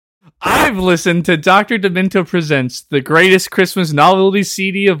I've listened to Dr. Demento Presents the greatest Christmas novelty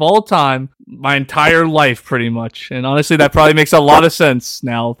CD of all time my entire life, pretty much. And honestly, that probably makes a lot of sense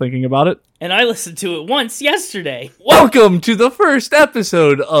now, thinking about it. And I listened to it once yesterday. Welcome to the first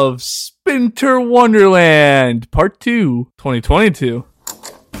episode of Spinter Wonderland, Part 2, 2022.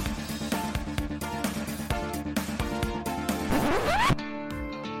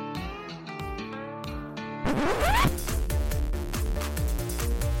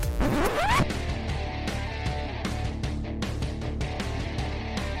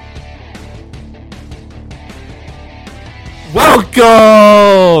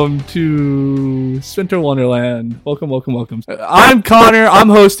 Welcome to Spinter Wonderland. Welcome. I'm Connor. I'm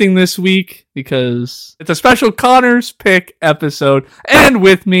hosting this week because it's a special Connor's Pick episode. And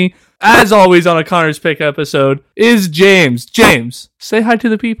with me, as always on a Connor's Pick episode, is James. James, say hi to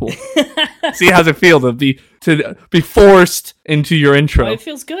the people. See how's it feel to be forced into your intro. Well, it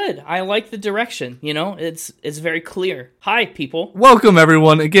feels good. I like the direction. You know, it's very clear. Hi, people. Welcome,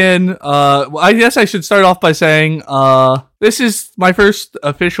 everyone. Again, I guess I should start off by saying this is my first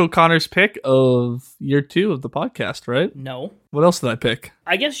official Connor's Pick of year 2 of the podcast, right? No. What else did I pick?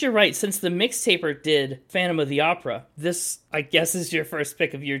 I guess you're right. Since the Mixtaper did Phantom of the Opera, this, I guess, is your first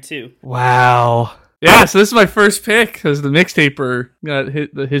pick of year 2. Wow. Yeah, so this is my first pick because the Mixtaper got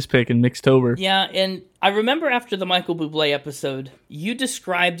his pick in Mixtober. Yeah, and I remember after the Michael Bublé episode, you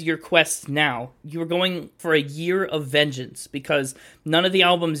described your quest now. You were going for a year of vengeance because none of the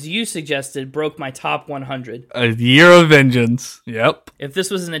albums you suggested broke my top 100. A year of vengeance. Yep. If this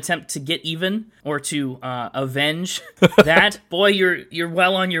was an attempt to get even or to avenge that, boy, you're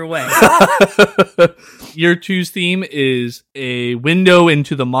well on your way. Year 2's theme is a window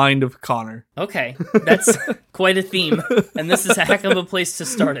into the mind of Connor. Okay, that's quite a theme, and this is a heck of a place to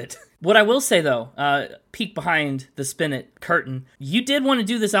start it. What I will say, though, peek behind the Spin It curtain, you did want to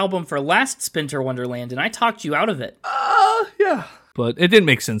do this album for last Spinter Wonderland, and I talked you out of it. Yeah. But it didn't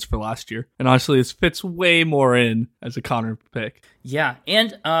make sense for last year. And honestly, this fits way more in as a Connor pick. Yeah,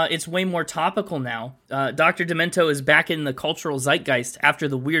 and it's way more topical now. Dr. Demento is back in the cultural zeitgeist after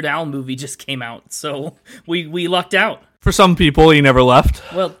the Weird Al movie just came out, so we lucked out. For some people, he never left.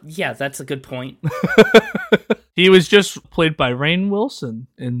 Well, yeah, that's a good point. He was just played by Rainn Wilson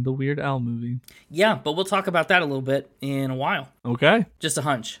in the Weird Al movie. Yeah, but we'll talk about that a little bit in a while. Okay. Just a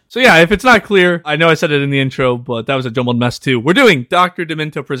hunch. So yeah, if it's not clear, I know I said it in the intro, but that was a jumbled mess too. We're doing Dr.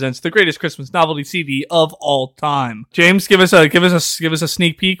 Demento Presents the greatest Christmas novelty CD of all time. James, give us a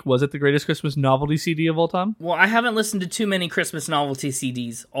sneak peek. Was it the greatest Christmas novelty CD of all time? Well, I haven't listened to too many Christmas novelty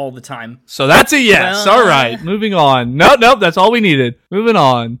CDs all the time. So that's a yes. All right, moving on. Nope, that's all we needed. Moving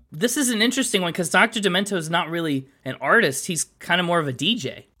on. This is an interesting one because Dr. Demento is not really an artist. He's kind of more of a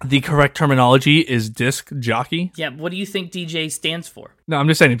DJ. The correct terminology is disc jockey. Yeah, what do you think DJ stands for? No, I'm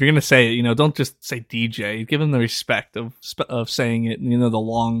just saying, if you're going to say it, don't just say DJ. Give him the respect of saying it, the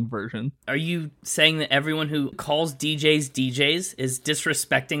long version. Are you saying that everyone who calls DJs is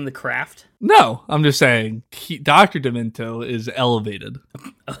disrespecting the craft? No, I'm just saying Dr. Demento is elevated.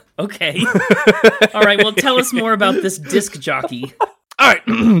 Okay. All right, well, tell us more about this disc jockey. All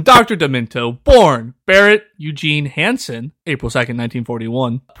right, Dr. Demento, born Barrett Eugene Hansen, April 2nd,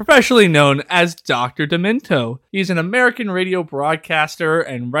 1941, professionally known as Dr. Demento. He's an American radio broadcaster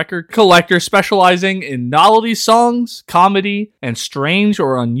and record collector specializing in novelty songs, comedy, and strange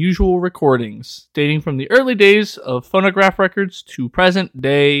or unusual recordings, dating from the early days of phonograph records to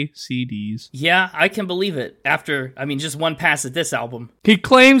present-day CDs. Yeah, I can believe it. After, just one pass at this album. He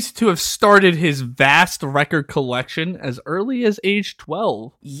claims to have started his vast record collection as early as age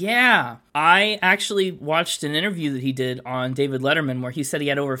 12. Yeah, I actually watched an interview that he did on David Letterman where he said he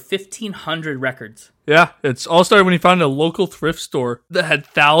had over 1,500 records. Yeah, it's all started when he found a local thrift store that had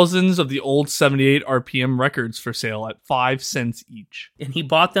thousands of the old 78 RPM records for sale at 5 cents each. And he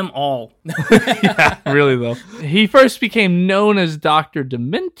bought them all. Yeah, really though. He first became known as Dr.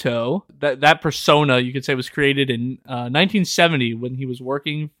 Demento. That persona, you could say, was created in 1970 when he was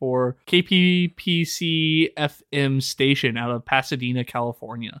working for KPPC FM station out of Pasadena,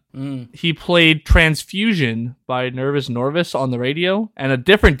 California. He played Transfusion by Nervous Norvus on the radio, and a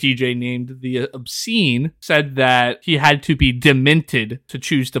different DJ named The Obscene said that he had to be demented to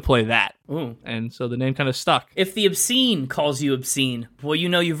choose to play that. Ooh. And so the name kind of stuck. If The Obscene calls you obscene, well,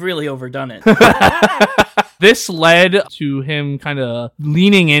 you've really overdone it. This led to him kind of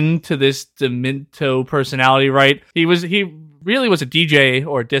leaning into this Demento personality, right? He really was a DJ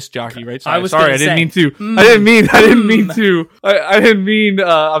or a disc jockey, right? I'm sorry, Dr.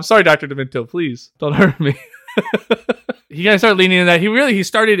 Demento, please don't hurt me. he kind of started leaning into that. He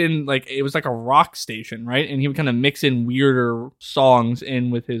started in like, it was like a rock station, right? And he would kind of mix in weirder songs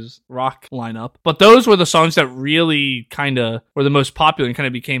in with his rock lineup. But those were the songs that really kind of were the most popular and kind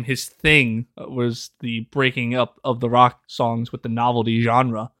of became his thing, was the breaking up of the rock songs with the novelty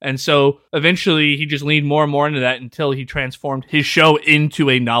genre. And so eventually he just leaned more and more into that until he transformed his show into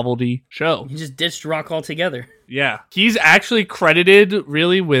a novelty show. He just ditched rock altogether. Yeah. He's actually credited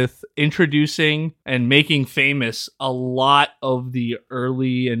really with introducing and making famous a lot of the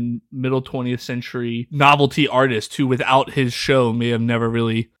early and middle 20th century novelty artists who without his show may have never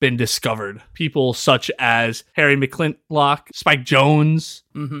really been discovered. People such as Harry McClintock, Spike Jones,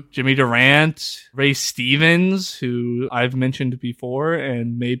 Jimmy Durant, Ray Stevens, who I've mentioned before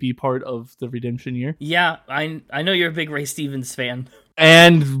and may be part of the Redemption Year. Yeah, I know you're a big Ray Stevens fan.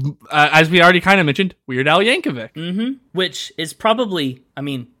 And as we already kind of mentioned, Weird Al Yankovic. Which is probably,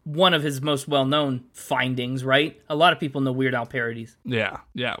 one of his most well-known findings, right? A lot of people know Weird Al parodies. Yeah.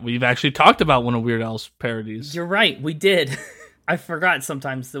 We've actually talked about one of Weird Al's parodies. You're right, we did. I forgot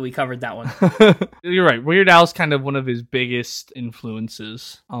sometimes that we covered that one. You're right. Weird Al's kind of one of his biggest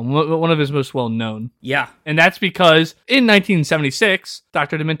influences. One of his most well-known. Yeah. And that's because in 1976,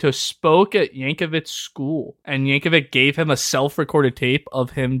 Dr. Demento spoke at Yankovic's school. And Yankovic gave him a self-recorded tape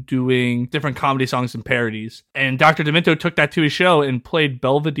of him doing different comedy songs and parodies. And Dr. Demento took that to his show and played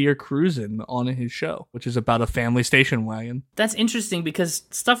Belvedere Cruisin' on his show, which is about a family station wagon. That's interesting because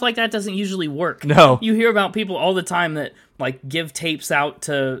stuff like that doesn't usually work. No. You hear about people all the time that give tapes out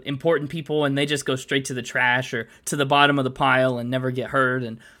to important people and they just go straight to the trash or to the bottom of the pile and never get heard.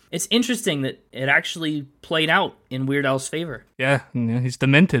 And it's interesting that it actually played out in Weird Al's favor. Yeah, he's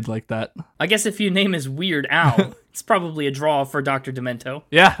demented like that. I guess if your name is Weird Al, it's probably a draw for Dr. Demento.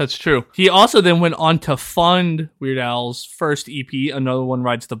 Yeah, that's true. He also then went on to fund Weird Al's first EP, Another One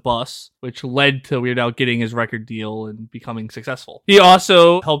Rides the Bus, which led to Weird Al getting his record deal and becoming successful. He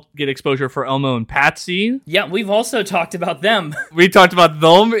also helped get exposure for Elmo and Patsy. Yeah, we've also talked about them. We talked about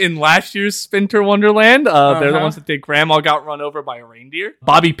them in last year's Spinter Wonderland. They're the ones that did Grandma Got Run Over by a Reindeer.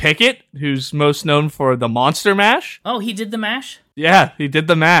 Bobby Pickett, who's most known for the Monster Mash. Oh, he did the mash? Yeah, he did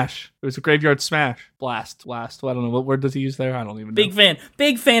the mash. It was a graveyard smash. Blast. I don't know. What word does he use there? I don't even know.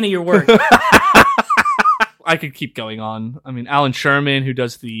 Big fan of your work. I could keep going on. Alan Sherman, who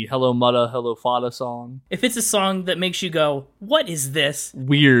does the Hello Mutta, Hello Fada song. If it's a song that makes you go, what is this?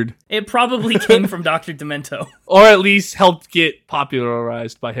 Weird. It probably came from Dr. Demento. Or at least helped get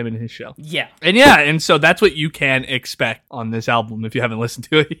popularized by him and his show. Yeah. And so that's what you can expect on this album if you haven't listened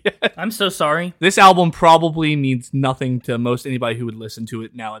to it yet. I'm so sorry. This album probably means nothing to most anybody who would listen to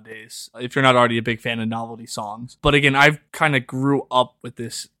it nowadays, if you're not already a big fan of novelty songs. But again, I've kind of grew up with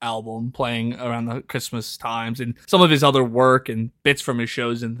this album playing around the Christmas times and some of his other work and bits from his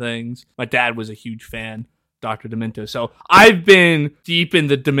shows and things. My dad was a huge fan. Dr. Demento. So I've been deep in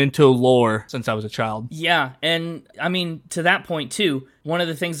the Demento lore since I was a child. Yeah, and to that point too, one of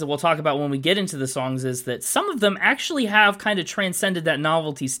the things that we'll talk about when we get into the songs is that some of them actually have kind of transcended that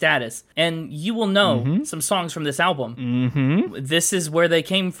novelty status. And you will know some songs from this album. This is where they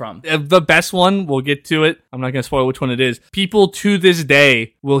came from. The best one, we'll get to it. I'm not going to spoil which one it is. People to this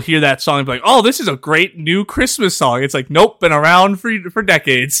day will hear that song and be like, oh, this is a great new Christmas song. It's like, nope, been around for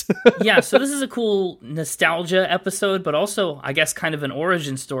decades. Yeah, so this is a cool nostalgia episode, but also, I guess, kind of an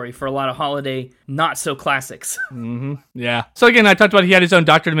origin story for a lot of holiday not-so-classics. Yeah. So again, I talked about he had his own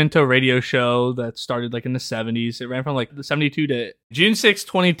Dr. Demento radio show that started in the 70s. It ran from the 72 to June 6,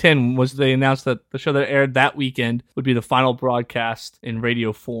 2010 they announced that the show that aired that weekend would be the final broadcast in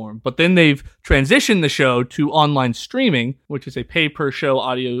radio form. But then they've transitioned the show to online streaming, which is a pay-per-show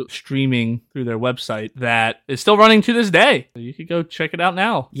audio streaming through their website that is still running to this day. So you could go check it out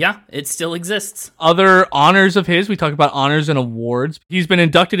now. Yeah, it still exists. Other honors of his, we talk about honors and awards. He's been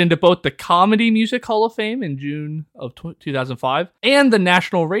inducted into both the Comedy Music Hall of Fame in June of 2005 and the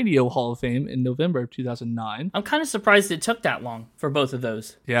National Radio Hall of Fame in November of 2009. I'm kind of surprised it took that long for both of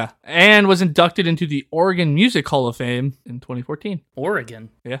those. Yeah. And was inducted into the Oregon Music Hall of Fame in 2014. Oregon?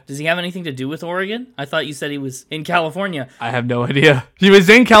 Yeah. Does he have anything to do with Oregon? I thought you said he was in California. I have no idea. He was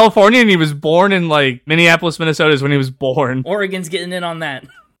in California and he was born in Minneapolis, Minnesota is when he was born. Oregon's getting in on that.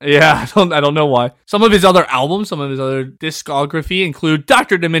 Yeah, I don't know why. Some of his other albums, some of his other discography include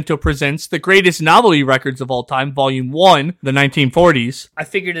Dr. Demento Presents The Greatest Novelty Records of All Time, Volume 1, the 1940s. I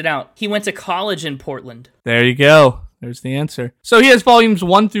figured it out. He went to college in Portland. There you go. There's the answer. So he has volumes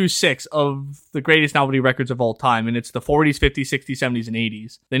 1 through 6 of the greatest novelty records of all time, and it's the 40s, 50s, 60s, 70s, and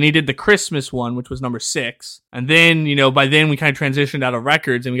 80s. Then he did the Christmas one, which was number 6. And then, by then we kind of transitioned out of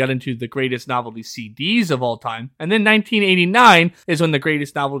records and we got into the greatest novelty CDs of all time. And then 1989 is when the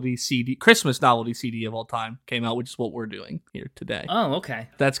greatest novelty CD, Christmas novelty CD of all time came out, which is what we're doing here today. Oh, okay.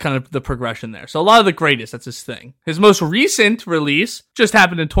 That's kind of the progression there. So a lot of the greatest, that's his thing. His most recent release just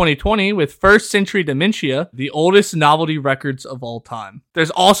happened in 2020 with First Century Dementia, the oldest novelty records of all time.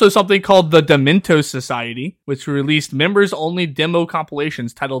 There's also something called the Demento Society, which released members-only demo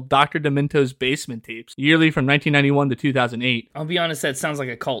compilations titled Dr. Demento's Basement Tapes, yearly from 1991 to 2008. I'll be honest, that sounds like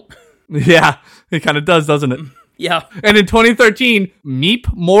a cult. Yeah, it kind of does, doesn't it? Yeah. And in 2013, Meep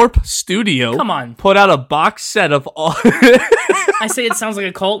Morp Studio Come on. put out a box set of all... I say it sounds like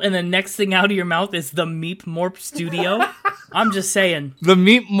a cult, and the next thing out of your mouth is the Meep Morp Studio. I'm just saying. The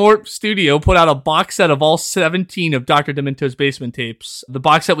Meep Morp Studio put out a box set of all 17 of Dr. Demento's Basement Tapes. The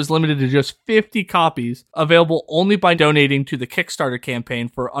box set was limited to just 50 copies, available only by donating to the Kickstarter campaign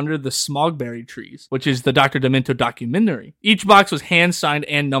for Under the Smogberry Trees, which is the Dr. Demento documentary. Each box was hand-signed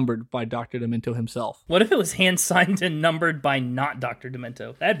and numbered by Dr. Demento himself. What if it was hand-signed and numbered by not Dr.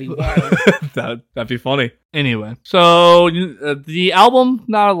 Demento? That'd be wild. That'd be funny. Anyway, so the album,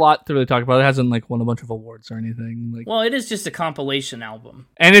 not a lot to really talk about. It hasn't won a bunch of awards or anything. Well, it is just a compilation album.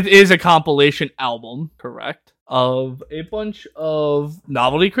 And it is a compilation album, correct, of a bunch of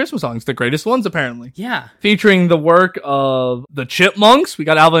novelty Christmas songs, the greatest ones apparently. Yeah. Featuring the work of the Chipmunks. We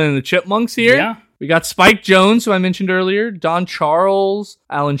got Alvin and the Chipmunks here. Yeah. We got Spike Jones, who I mentioned earlier, Don Charles,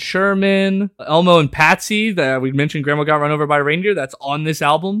 Alan Sherman, Elmo and Patsy, that we mentioned Grandma Got Run Over by a Reindeer, that's on this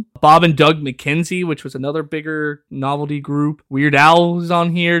album. Bob and Doug McKenzie, which was another bigger novelty group. Weird Al is on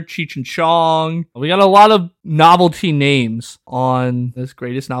here, Cheech and Chong. We got a lot of novelty names on this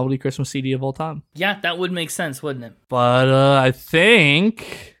greatest novelty Christmas CD of all time. Yeah, that would make sense, wouldn't it? But I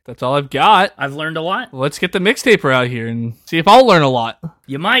think that's all I've got. I've learned a lot. Let's get the mixtaper out here and see if I'll learn a lot.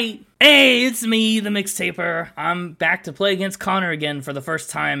 You might. Hey, it's me, the mixtaper. I'm back to play against Connor again for the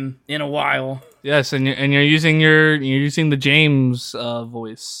first time in a while. Yes, and you're using the James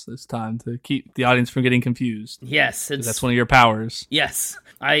voice this time to keep the audience from getting confused. Yes, that's one of your powers. Yes,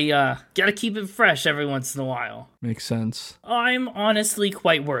 I gotta keep it fresh every once in a while. Makes sense. I'm honestly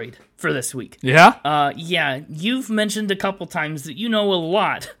quite worried for this week. Yeah? Yeah, you've mentioned a couple times that you know a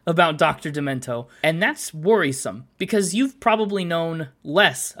lot about Dr. Demento, and that's worrisome, because you've probably known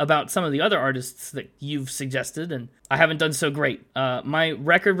less about some of the other artists that you've suggested, and I haven't done so great. My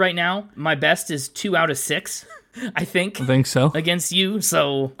record right now, my best is 2 out of 6, I think. I think so. Against you,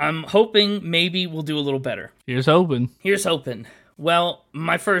 so I'm hoping maybe we'll do a little better. Here's hoping. Here's hoping. Well,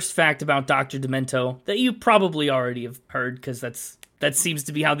 my first fact about Dr. Demento that you probably already have heard, because that seems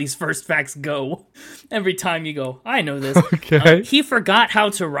to be how these first facts go. Every time you go, I know this. Okay. He forgot how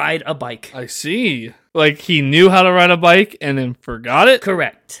to ride a bike. I see. Like he knew how to ride a bike and then forgot it?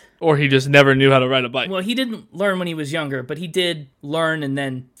 Correct. Or he just never knew how to ride a bike? Well, he didn't learn when he was younger, but he did learn and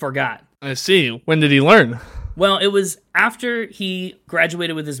then forgot. I see. When did he learn? Well, it was after he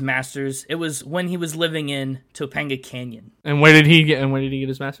graduated with his master's. It was when he was living in Topanga Canyon. And where did he get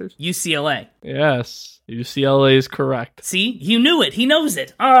his master's? UCLA. Yes. UCLA is correct. See? You knew it. He knows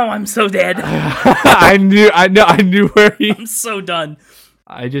it. Oh, I'm so dead. I knew where he... I'm so done.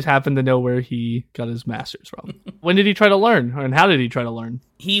 I just happen to know where he got his master's from. When did he try to learn? And how did he try to learn?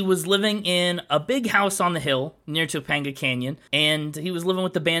 He was living in a big house on the hill near Topanga Canyon, and he was living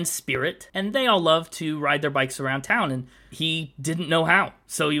with the band Spirit, and they all love to ride their bikes around town, and he didn't know how.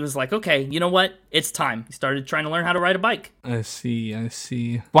 So he was like, okay, you know what? It's time. He started trying to learn how to ride a bike. I see.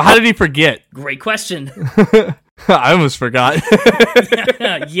 Well, how did he forget? Great question. I almost forgot.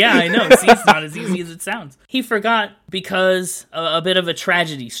 Yeah, I know. See, it's not as easy as it sounds. He forgot because a bit of a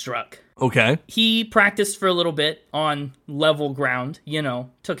tragedy struck. Okay. He practiced for a little bit on level ground,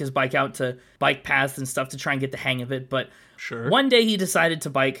 took his bike out to bike paths and stuff to try and get the hang of it, but sure. One day he decided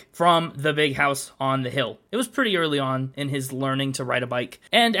to bike from the big house on the hill. It was pretty early on in his learning to ride a bike.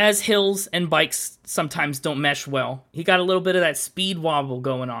 And as hills and bikes sometimes don't mesh well, he got a little bit of that speed wobble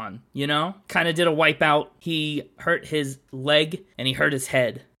going on, Kind of did a wipeout. He hurt his leg and he hurt his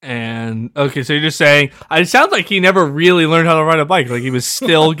head. And, okay, so you're just saying, it sounds like he never really learned how to ride a bike. Like he was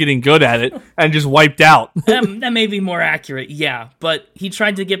still getting good at it and just wiped out. That may be more accurate, yeah. But he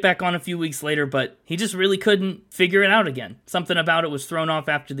tried to get back on a few weeks later, but he just really couldn't figure it out again. Something about it was thrown off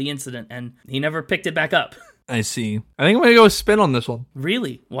after the incident, and he never picked it back up. I see. I think I'm going to go with spin on this one.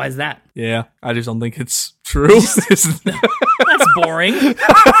 Really? Why is that? Yeah, I just don't think it's true? That's boring.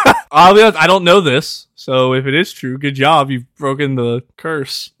 I'll be honest, I don't know this. So if it is true, good job. You've broken the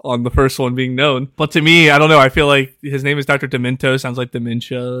curse on the first one being known. But to me, I don't know. I feel like his name is Dr. Demento. Sounds like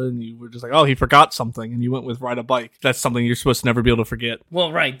dementia. And you were just like, oh, he forgot something. And you went with ride a bike. That's something you're supposed to never be able to forget.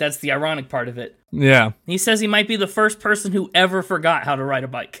 Well, right. That's the ironic part of it. Yeah. He says he might be the first person who ever forgot how to ride a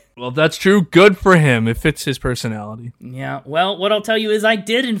bike. Well, if that's true, good for him. It fits his personality. Yeah, well, what I'll tell you is I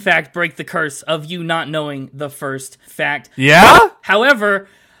did, in fact, break the curse of you not knowing the first fact. Yeah? However,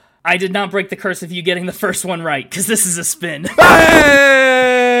 I did not break the curse of you getting the first one right, because this is a spin. Hey!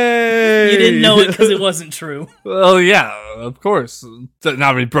 You didn't know it because it wasn't true. Well, yeah, of course. It's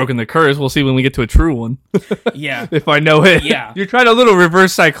not really broken the curse. We'll see when we get to a true one. Yeah. If I know it. Yeah. You're trying a little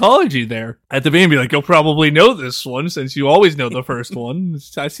reverse psychology there. At the beginning, be like, you'll probably know this one since you always know the first one.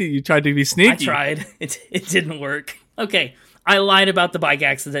 I see you tried to be sneaky. I tried. It didn't work. Okay. I lied about the bike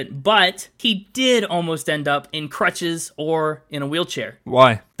accident, but he did almost end up in crutches or in a wheelchair.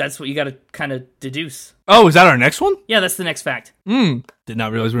 Why? That's what you got to kind of deduce. Oh, is that our next one? Yeah, that's the next fact. Did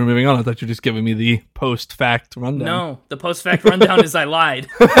not realize we were moving on. I thought you were just giving me the post-fact rundown. No, the post-fact rundown is I lied.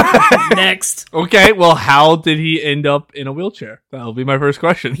 Next. Okay, well, how did he end up in a wheelchair? That'll be my first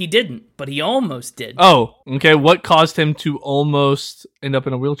question. He didn't, but he almost did. Oh, okay. What caused him to almost end up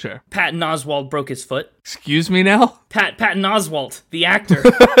in a wheelchair? Patton Oswalt broke his foot. Excuse me now? Patton Oswalt, the actor,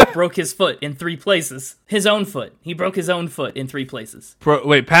 broke his foot in 3 places. His own foot. He broke his own foot in 3 places.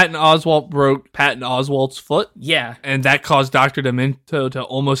 Wait, Patton Oswalt broke Patton Oswalt's foot? Yeah, And that caused Dr. Demento to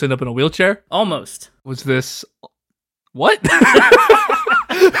almost end up in a wheelchair? almost. Was this... What?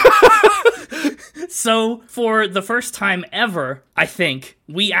 So, for the first time ever, I think,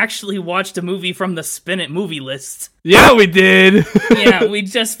 we actually watched a movie from the Spin It movie list. Yeah, we did. Yeah, we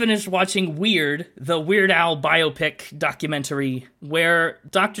just finished watching Weird, the Weird Al biopic documentary, where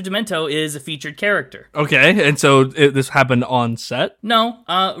Dr. Demento is a featured character. Okay, and so this happened on set? No,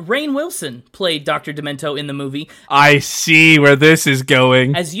 Rainn Wilson played Dr. Demento in the movie. I see where this is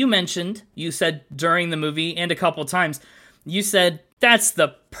going. As you mentioned, you said during the movie and a couple times, you said, that's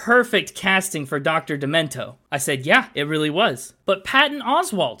the perfect casting for Dr. Demento. I said, yeah, it really was. But Patton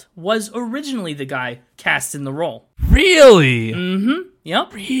Oswalt was originally the guy cast in the role. Really?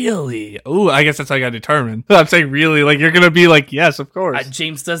 Yep. Really? Oh, I guess that's how I got determined. I'm saying really, like you're gonna be like, yes, of course.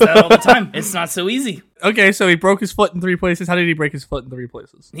 James does that all the time. It's not so easy. Okay, so he broke his foot in 3 places. How did he break his foot in 3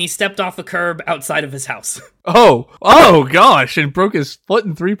 places? He stepped off the curb outside of his house. Oh gosh, and broke his foot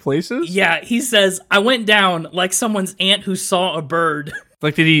in 3 places? Yeah, he says, I went down like someone's aunt who saw a bird.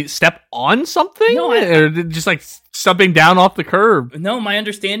 Like, did he step on something? No, or did just like stepping down off the curb? No, my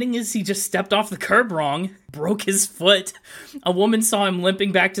understanding is he just stepped off the curb wrong, broke his foot. A woman saw him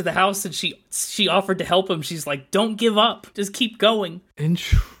limping back to the house and she offered to help him. She's like, don't give up. Just keep going.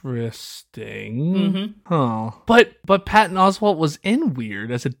 Interesting. Huh. But Patton Oswalt was in Weird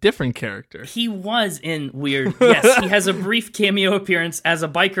as a different character. He was in Weird. Yes, he has a brief cameo appearance as a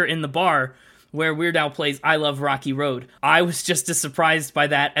biker in the bar where Weird Al plays I Love Rocky Road. I was just as surprised by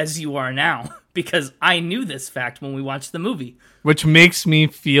that as you are now, because I knew this fact when we watched the movie. Which makes me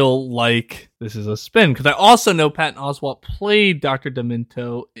feel like this is a spin, because I also know Patton Oswalt played Dr.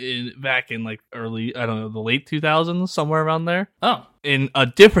 Demento back in like early, I don't know, the late 2000s, somewhere around there. Oh. In a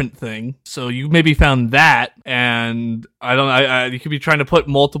different thing. So you maybe found that, and I don't know, you could be trying to put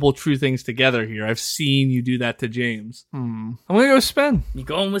multiple true things together here. I've seen you do that to James. I'm gonna go spin. You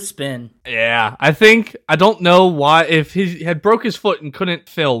going with spin. Yeah, I don't know why, if he had broke his foot and couldn't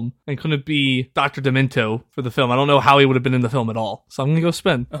film and couldn't be Dr. Demento for the film, I don't know how he would have been in the film at all. So I'm gonna go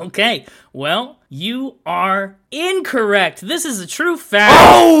spin. Okay, well, you are incorrect. This is a true fact.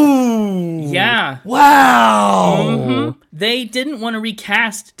 Oh! Yeah. Wow! They didn't want to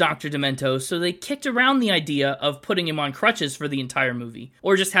recast Dr. Demento, so they kicked around the idea of putting him on crutches for the entire movie,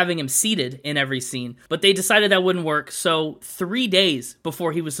 or just having him seated in every scene. But they decided that wouldn't work, so 3 days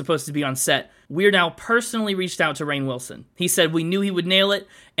before he was supposed to be on set, Weird Al personally reached out to Rainn Wilson. He said we knew he would nail it,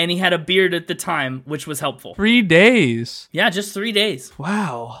 and he had a beard at the time, which was helpful. 3 days? Yeah, just 3 days.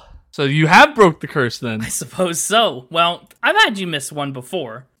 Wow. So you have broke the curse then? I suppose so. Well, I've had you miss one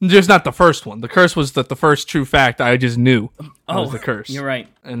before. Just not the first one. The curse was that the first true fact I just knew was the curse. You're right.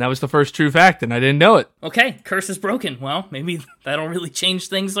 And that was the first true fact, and I didn't know it. Okay, curse is broken. Well, maybe that'll really change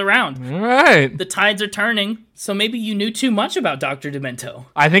things around. All right. The tides are turning, so maybe you knew too much about Dr. Demento.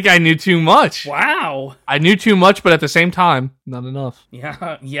 I think I knew too much. Wow. I knew too much, but at the same time, not enough.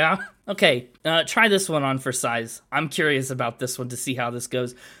 Yeah. Okay, try this one on for size. I'm curious about this one to see how this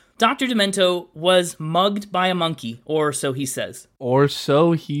goes. Dr. Demento was mugged by a monkey, or so he says. Or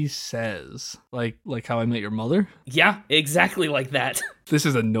so he says. Like How I Met Your Mother? Yeah, exactly like that. This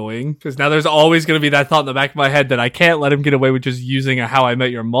is annoying because now there's always going to be that thought in the back of my head that I can't let him get away with just using a How I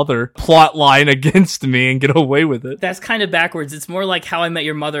Met Your Mother plot line against me and get away with it. That's kind of backwards. It's more like How I Met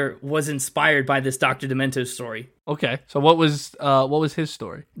Your Mother was inspired by this Dr. Demento story. Okay, so what was his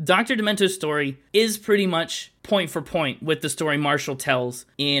story? Dr. Demento's story is pretty much point for point with the story Marshall tells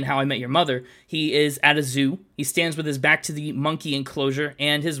in How I Met Your Mother. He is at a zoo. He stands with his back to the monkey enclosure,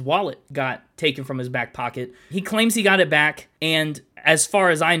 and his wallet got taken from his back pocket. He claims he got it back, and as far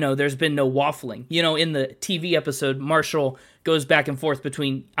as I know, there's been no waffling. You know, in the TV episode, Marshall goes back and forth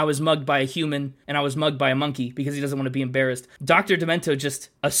between I was mugged by a human and I was mugged by a monkey because he doesn't want to be embarrassed. Dr. Demento just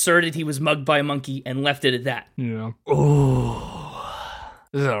asserted he was mugged by a monkey and left it at that. Yeah. Oh.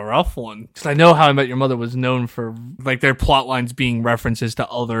 This is a rough one. Because I know How I Met Your Mother was known for, like, their plot lines being references to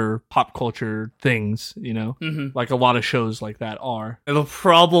other pop culture things, you know? Mm-hmm. Like a lot of shows like that are. And the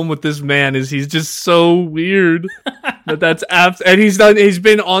problem with this man is he's just so weird. And he's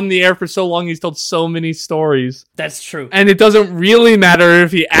been on the air for so long, he's told so many stories. That's true. And it doesn't really matter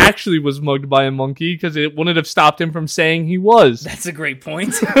if he actually was mugged by a monkey, because it wouldn't have stopped him from saying he was. That's a great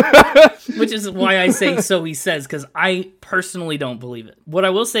point. Which is why I say so he says, because I personally don't believe it. What I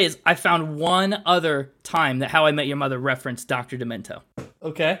will say is I found one other time that How I Met Your Mother referenced Dr. Demento.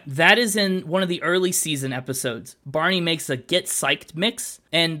 Okay. That is in one of the early season episodes. Barney makes a Get Psyched mix,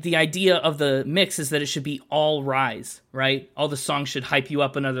 and the idea of the mix is that it should be all rise, right? All the songs should hype you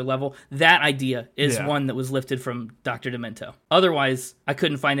up another level. That idea is one that was lifted from Dr. Demento. Otherwise, I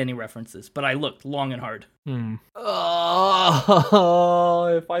couldn't find any references, but I looked long and hard. Oh,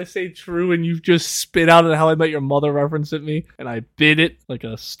 if I say true and you just spit out a How I Met Your Mother reference at me, and I bit it like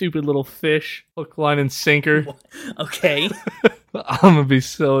a stupid little fish, hook, line, and sinker. Okay. I'm gonna be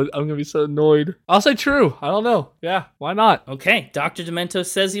so annoyed. I'll say true. I don't know. Yeah, why not? Okay, Dr. Demento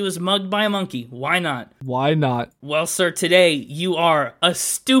says he was mugged by a monkey. Why not? Why not? Well, sir, today you are a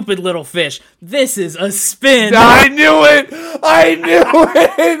stupid little fish. This is a spin. I knew it. I knew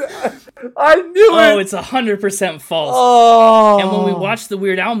it. Oh, it's 100% false. Oh. And when we watched the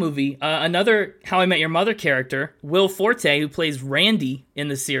Weird Al movie, another How I Met Your Mother character, Will Forte, who plays Randy in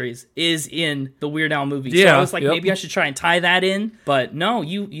the series, is in the Weird Al movie. Yeah, so I was like, maybe I should try and tie that in. But no,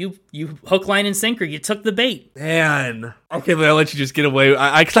 you hook, line, and sinker. You took the bait. Man. Okay, but I'll let you just get away.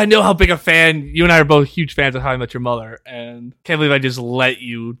 Because I know how big a fan, you and I are both huge fans of How I Met Your Mother, and can't believe I just let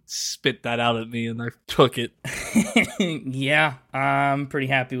you spit that out at me and I took it. Yeah, I'm pretty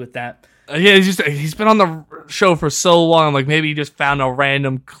happy with that. Yeah, he's been on the show for so long. I'm like, maybe he just found a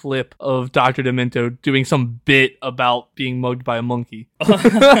random clip of Dr. Demento doing some bit about being mugged by a monkey.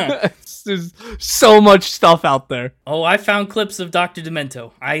 There's so much stuff out there. Oh, I found clips of Dr.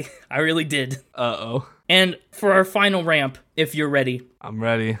 Demento. I really did. Uh-oh. And for our final ramp, if you're ready. I'm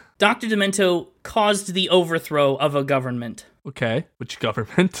ready. Dr. Demento caused the overthrow of a government. Okay, which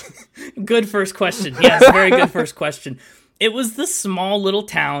government? Good first question. Yes, very good first question. It was the small little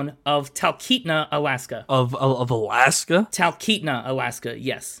town of Talkeetna, Alaska. Of Alaska? Talkeetna, Alaska,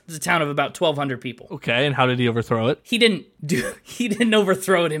 yes. It's a town of about 1,200 people. Okay, and how did he overthrow it? He didn't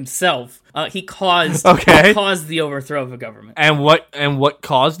overthrow it himself. He caused the overthrow of a government. And what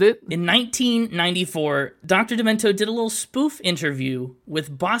caused it? In 1994, Dr. Demento did a little spoof interview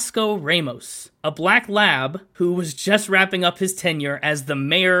with Bosco Ramos, a black lab who was just wrapping up his tenure as the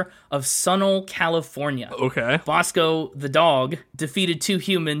mayor of Sunol, California. Okay. Bosco, the dog, defeated 2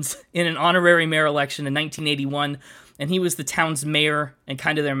 humans in an honorary mayor election in 1981, and he was the town's mayor and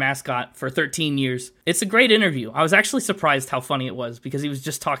kind of their mascot for 13 years. It's a great interview. I was actually surprised how funny it was because he was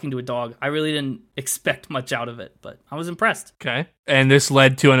just talking to a dog. I really didn't expect much out of it, but I was impressed. Okay. And this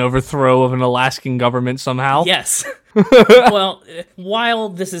led to an overthrow of an Alaskan government somehow? Yes. Well, while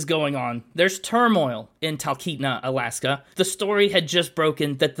this is going on, there's turmoil in Talkeetna, Alaska. The story had just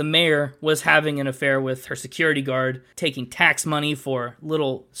broken that the mayor was having an affair with her security guard, taking tax money for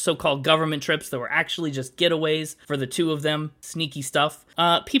little so-called government trips that were actually just getaways for the two of them. Sneaky stuff.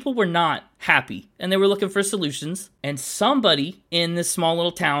 People were not happy, and they were looking for solutions. And somebody in this small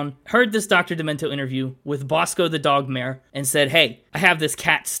little town heard this Dr. Demento interview with Bosco the dog mayor and said, "Hey, I have this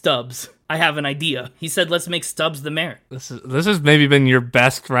cat Stubbs. I have an idea." He said, "Let's make Stubbs the mayor." This has maybe been your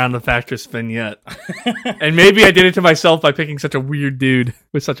best round of factor spin yet. And maybe I did it to myself by picking such a weird dude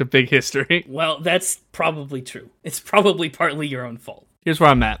with such a big history. Well, that's probably true. It's probably partly your own fault. Here's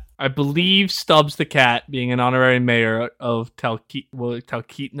where I'm at. I believe Stubbs the cat, being an honorary mayor of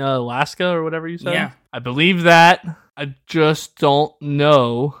Talkeetna, Alaska, or whatever you said. Yeah. I believe that. I just don't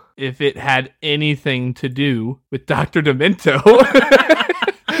know if it had anything to do with Dr. Demento.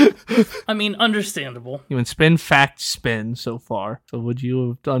 I mean, understandable. You went spin, fact, spin so far. So would you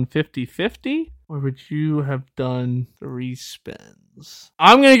have done 50-50? Or would you have done 3 spins? questions.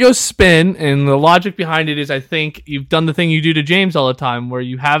 I'm going to go spin, and the logic behind it is I think you've done the thing you do to James all the time where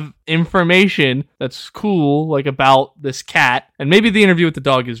you have information that's cool, like about this cat, and maybe the interview with the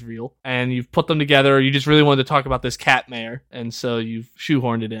dog is real, and you've put them together, or you just really wanted to talk about this cat mayor, and so you've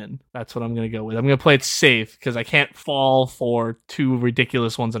shoehorned it in. That's what I'm going to go with. I'm going to play it safe because I can't fall for two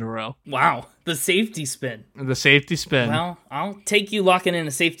ridiculous ones in a row. Wow. The safety spin. The safety spin. Well, I'll take you locking in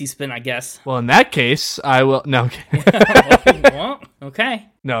a safety spin, I guess. Well, in that case, I will... No, okay. Well, okay.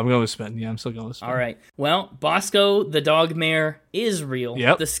 No, I'm going with spin. Yeah, I'm still going with spin. All right. Well, Bosco, the dog mayor, is real.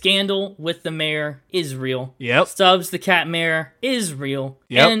 Yep. The scandal with the mayor is real. Yep. Stubbs, the cat mayor, is real.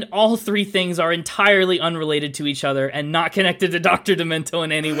 Yep. And all three things are entirely unrelated to each other and not connected to Dr. Demento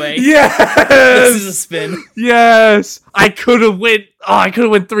in any way. Yes! This is a spin. Yes! I could have went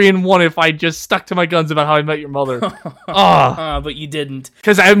 3-1 if I just stuck to my guns about How I Met Your Mother. But you didn't.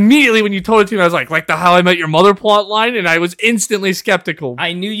 Because I immediately, when you told it to me, I was like the How I Met Your Mother plot line, and I was instantly skeptical.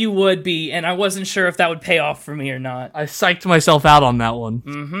 I knew you would be, and I wasn't sure if that would pay off for me or not. I psyched myself out on that one.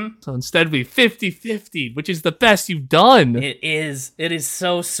 Mm-hmm. So instead we 50-50, which is the best you've done. It is. It is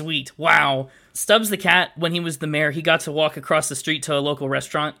so sweet. Wow. Stubbs the cat, when he was the mayor, he got to walk across the street to a local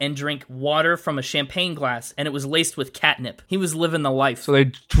restaurant and drink water from a champagne glass, and it was laced with catnip. He was living the life. So they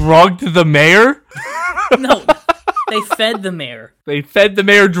drugged the mayor? No, they fed the mayor. They fed the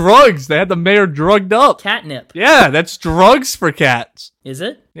mayor drugs. They had the mayor drugged up. Catnip. Yeah, that's drugs for cats. Is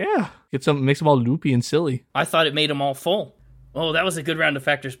it? Yeah. Makes them all loopy and silly. I thought it made them all full. Oh, that was a good round of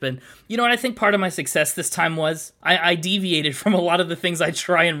factor spin. You know what I think part of my success this time was? I deviated from a lot of the things I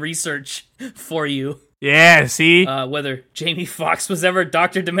try and research for you. Yeah, see? Whether Jamie Foxx was ever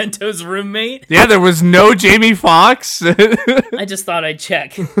Dr. Demento's roommate. Yeah, there was no Jamie Foxx. I just thought I'd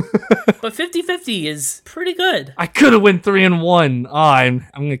check. But 50-50 is pretty good. I could have went 3-1. Oh, I'm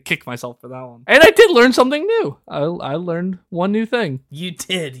going to kick myself for that one. And I did learn something new. I learned one new thing. You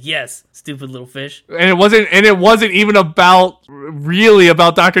did, yes. Stupid little fish. And it wasn't even really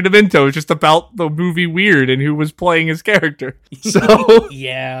about Dr. Demento. It was just about the movie Weird and who was playing his character. So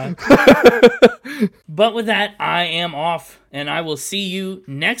yeah. But with that, I am off, and I will see you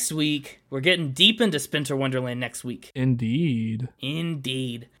next week. We're getting deep into Spinter Wonderland next week. Indeed.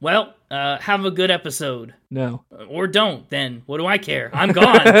 Well, have a good episode. No. Or don't, then. What do I care? I'm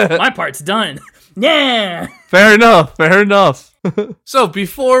gone. My part's done. Yeah. Fair enough. So,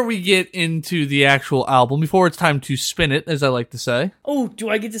 before we get into the actual album, before it's time to spin it, as I like to say. Oh, do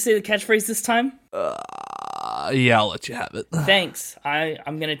I get to say the catchphrase this time? Yeah, I'll let you have it. Thanks.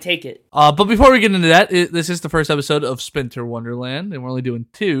 I'm going to take it. But before we get into that, this is the first episode of Spinter Wonderland, and we're only doing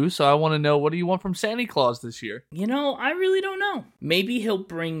 2, so I want to know, what do you want from Santa Claus this year? You know, I really don't know. Maybe he'll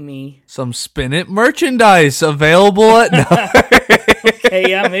bring me... some Spin It merchandise available at... Okay,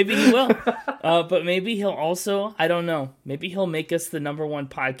 yeah, maybe he will. But maybe he'll also, I don't know, maybe he'll make us the #1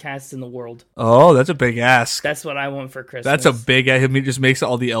 podcast in the world. Oh, that's a big ask. That's what I want for Christmas. That's a big ask. He just makes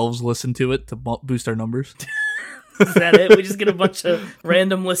all the elves listen to it to boost our numbers. Is that it? We just get a bunch of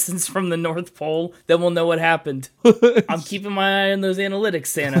random listens from the North Pole, then we'll know what happened. I'm keeping my eye on those analytics,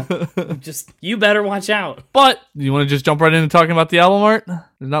 Santa. You better watch out. But, you want to just jump right into talking about the album art?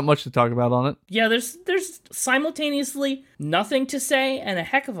 There's not much to talk about on it. Yeah, there's simultaneously nothing to say and a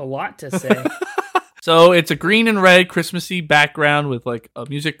heck of a lot to say. So it's a green and red Christmassy background with like a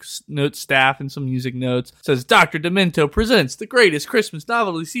music note staff and some music notes. It says Dr. Demento presents the greatest Christmas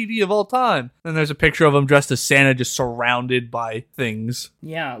novelty CD of all time. And there's a picture of him dressed as Santa, just surrounded by things.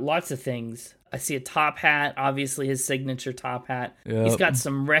 Yeah, lots of things. I see a top hat, obviously his signature top hat. Yep. He's got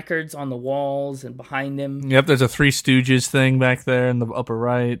some records on the walls and behind him. Yep, there's a Three Stooges thing back there in the upper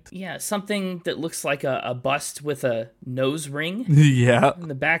right. Yeah, something that looks like a bust with a nose ring. Yeah. In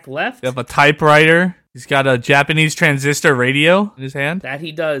the back left. Yep, a typewriter. He's got a Japanese transistor radio in his hand. That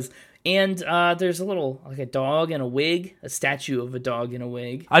he does. And there's a dog in a wig, a statue of a dog in a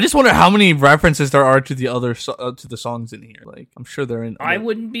wig. I just wonder how many references there are to the other to the songs in here. Like, I'm sure they're in. I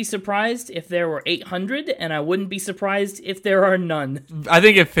wouldn't be surprised if there were 800, and I wouldn't be surprised if there are none. I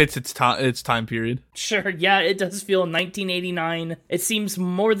think it fits its time period. Sure, yeah, it does feel 1989. It seems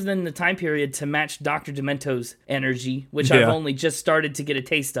more than the time period to match Dr. Demento's energy, which I've only just started to get a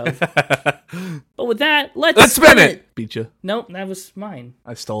taste of. But with that, let's spin it. Beat you. Nope, that was mine.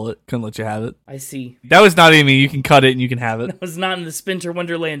 I stole it. Couldn't let you have it. I see. That was not Amy. You can cut it and you can have it. That was not in the Spinter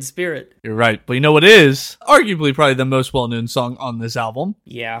Wonderland spirit. You're right. But you know what is? Arguably probably the most well-known song on this album.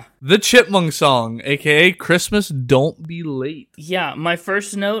 Yeah. The Chipmunk Song, a.k.a. Christmas Don't Be Late. Yeah, my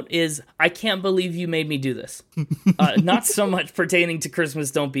first note is, I can't believe you made me do this. Not so much pertaining to Christmas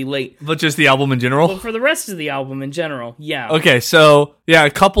Don't Be Late. But just the album in general? But for the rest of the album in general, yeah. Okay, so Yeah, a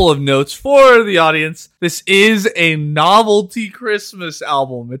couple of notes for the audience. This is a novelty Christmas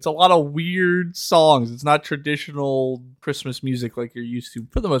album. It's a lot of weird songs. It's not traditional Christmas music like you're used to.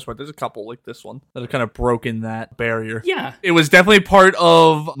 For the most part, there's a couple like this one that have kind of broken that barrier. Yeah. It was definitely part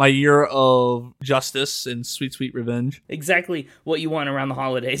of my year of justice and Sweet Sweet Revenge. Exactly what you want around the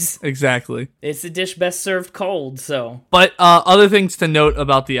holidays. Exactly. It's a dish best served cold, so. But other things to note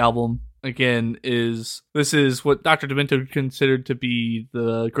about the album, again, is this is what Dr. Demento considered to be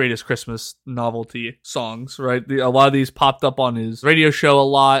the greatest Christmas novelty songs, right? A lot of these popped up on his radio show a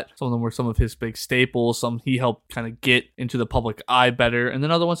lot. Some of them were some of his big staples. Some he helped kind of get into the public eye better. And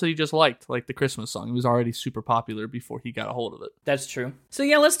then other ones that he just liked, like the Christmas song. It was already super popular before he got a hold of it. That's true. So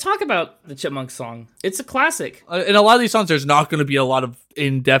yeah, let's talk about the Chipmunk song. It's a classic. In a lot of these songs, there's not going to be a lot of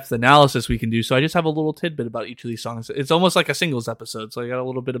in-depth analysis we can do. So I just have a little tidbit about each of these songs. It's almost like a singles episode. So I got a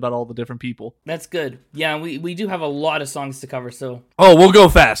little bit about all the different people. That's good. Yeah, we do have a lot of songs to cover, so. Oh, we'll go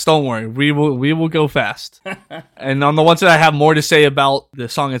fast. Don't worry. We will go fast. And on the ones that I have more to say about the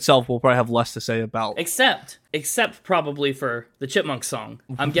song itself, we'll probably have less to say about. Except probably for the Chipmunk song.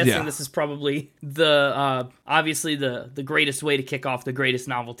 I'm guessing This is probably the obviously the greatest way to kick off the greatest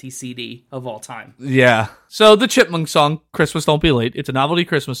novelty CD of all time. Yeah. So the Chipmunk song, Christmas Don't Be Late, it's a novelty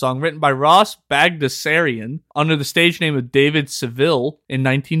Christmas song written by Ross Bagdasarian under the stage name of David Seville in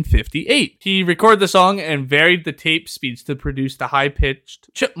 1958. He recorded the song and varied the tape speeds to produce the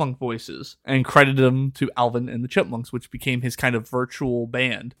high-pitched chipmunk voices and credited them to Alvin and the Chipmunks, which became his kind of virtual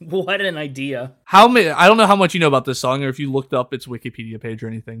band. What an idea. I don't know how much you know about this song or if you looked up its Wikipedia page or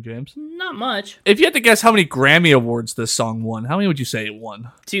anything, James. Not much. If you had to guess how many Grammy Awards this song won, how many would you say it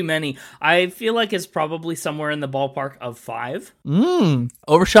won? Too many. I feel like it's probably somewhere in the ballpark of 5.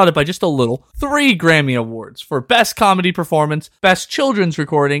 Overshot it by just a little. 3 Grammy Awards for Best Comedy Performance, Best Children's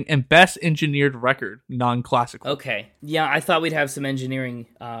Recording, and Best Engineered Record, non-classical. Okay. Yeah, I thought we'd have some engineering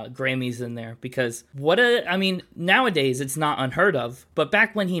Grammys in there because nowadays it's not unheard of, but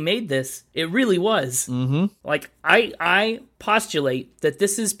back when he made this, it really was. Mm-hmm. Like, I postulate that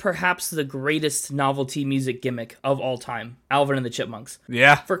this is perhaps the greatest novelty music gimmick of all time, Alvin and the Chipmunks.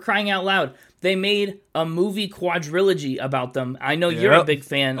 Yeah. For crying out loud. They made a movie quadrilogy about them. I know you're a big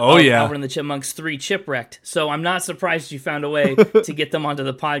fan of Alvin and the Chipmunks 3 Chipwrecked, so I'm not surprised you found a way to get them onto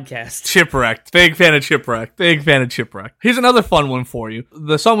the podcast. Chipwrecked. Big fan of Chipwrecked. Big fan of Chipwrecked. Here's another fun one for you.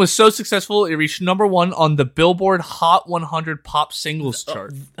 The song was so successful, it reached #1 on the Billboard Hot 100 Pop Singles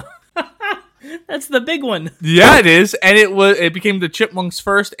chart. That's the big one. Yeah, it is. And it became the Chipmunks'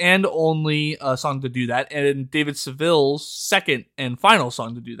 first and only song to do that, and David Seville's second and final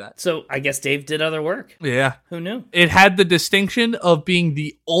song to do that. So I guess Dave did other work. Yeah. Who knew? It had the distinction of being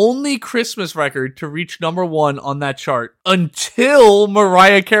the only Christmas record to reach #1 on that chart until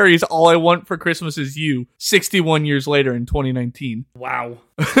Mariah Carey's All I Want for Christmas Is You 61 years later in 2019. Wow.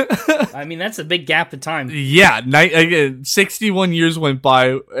 I mean, that's a big gap of time. Yeah, 61 years went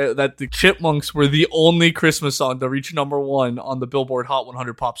by that the Chipmunks were the only Christmas song to reach #1 on the Billboard Hot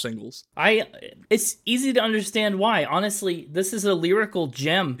 100 Pop Singles. It's easy to understand why. Honestly, this is a lyrical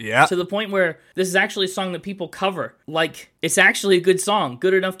gem. Yeah. To the point where this is actually a song that people cover. Like, it's actually a good song,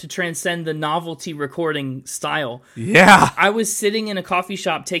 good enough to transcend the novelty recording style. Yeah. I was sitting in a coffee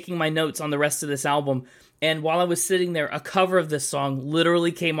shop taking my notes on the rest of this album, and while I was sitting there, a cover of this song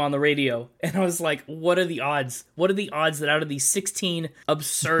literally came on the radio. And I was like, what are the odds? What are the odds that out of these 16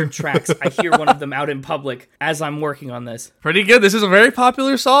 absurd tracks, I hear one of them out in public as I'm working on this? Pretty good. This is a very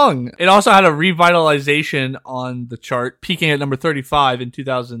popular song. It also had a revitalization on the chart, peaking at number 35 in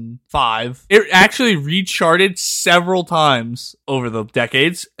 2005. It actually recharted several times over the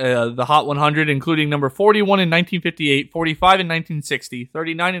decades. The Hot 100, including number 41 in 1958, 45 in 1960,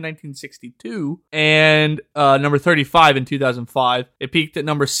 39 in 1962, and number 35 in 2005. It peaked at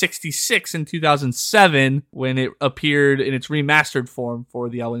number 66 in 2007 when it appeared in its remastered form for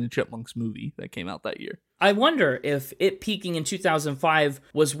the Alvin and the Chipmunks movie that came out that year. I wonder if it peaking in 2005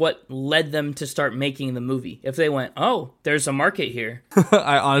 was what led them to start making the movie. If they went, oh, there's a market here.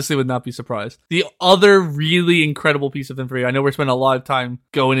 I honestly would not be surprised. The other really incredible piece of information, I know we're spending a lot of time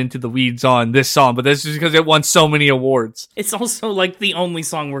going into the weeds on this song, but that's just because it won so many awards. It's also like the only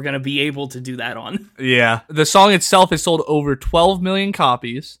song we're going to be able to do that on. Yeah. The song itself has sold over 12 million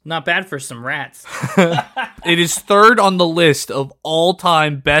copies. Not bad for some rats. It is third on the list of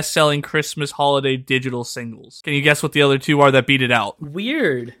all-time best-selling Christmas holiday digital singles. Can you guess what the other two are that beat it out?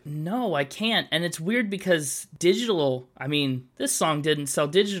 Weird. No, I can't. And it's weird because this song didn't sell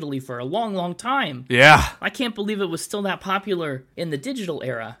digitally for a long, long time. Yeah. I can't believe it was still that popular in the digital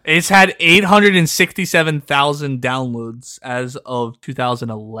era. It's had 867,000 downloads as of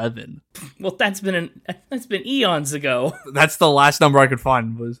 2011. Well, that's been eons ago. That's the last number I could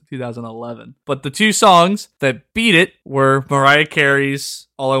find was 2011. But the two songs that beat it were Mariah Carey's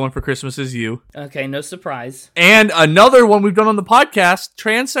All I Want for Christmas Is You. Okay, no surprise. And another one we've done on the podcast,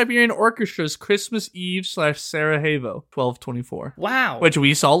 Trans-Siberian Orchestra's Christmas Eve / Sarajevo, 12/24. Wow. Which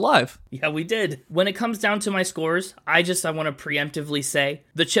we saw live. Yeah, we did. When it comes down to my scores, I want to preemptively say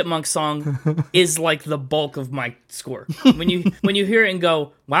the Chipmunk song is like the bulk of my score. When you hear it and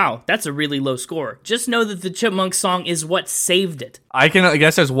go, wow, that's a really low score, just know that the Chipmunk song is what saved it. I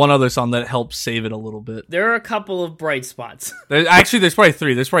guess there's one other song that helps save it a little bit. There are a couple of bright spots. There's probably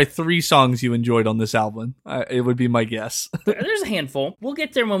three. There's probably three songs you enjoyed on this album. It would be my guess. There's a handful. We'll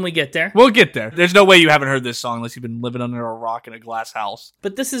get there when we get there. We'll get there. There's no way you haven't heard this song unless you've been living under a rock in a glass house.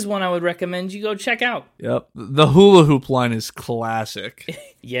 But this is one I would recommend you go check out. Yep. The hula hoop line is classic.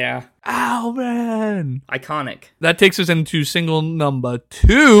 Yeah. Ow, man. Iconic. That takes us into single number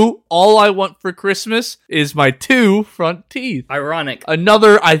 2. All I Want for Christmas Is My 2 Front Teeth. Ironic.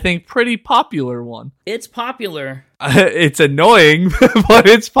 Another, I think, pretty popular one. It's popular. It's annoying, but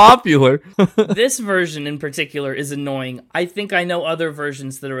it's popular. This version in particular is annoying. I think I know other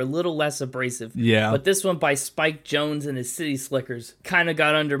versions that are a little less abrasive. Yeah. But this one by Spike Jonze and his City Slickers kind of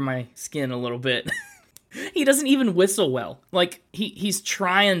got under my skin a little bit. He doesn't even whistle well. Like, he's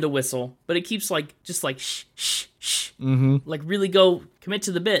trying to whistle, but it keeps just shh, shh, shh. Mm-hmm. Like, really commit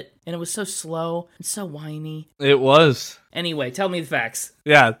to the bit. And it was so slow and so whiny. It was. Anyway, tell me the facts.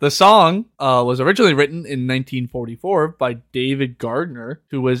 Yeah, the song was originally written in 1944 by David Gardner,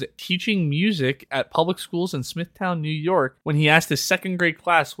 who was teaching music at public schools in Smithtown, New York, when he asked his second grade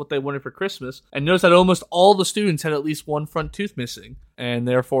class what they wanted for Christmas, and noticed that almost all the students had at least one front tooth missing, and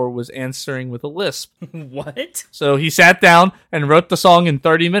therefore was answering with a lisp. What? So he sat down and wrote the song in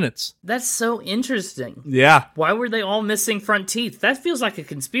 30 minutes. That's so interesting. Yeah. Why were they all missing front teeth? That feels like a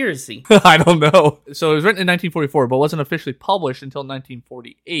conspiracy. I don't know. So it was written in 1944, but wasn't officially published until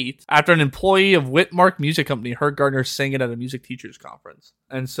 1948. After an employee of Whitmark Music Company heard Gardner sing it at a music teachers conference.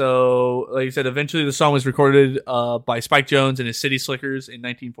 And so, like I said, eventually the song was recorded by Spike Jonze and his City Slickers in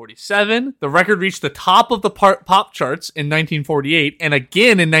 1947. The record reached the top of the pop charts in 1948 and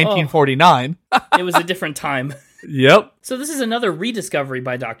again in 1949. It was a different time. Yep. So this is another rediscovery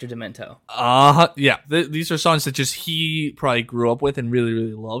by Dr. Demento. Yeah. These are songs that just he probably grew up with and really,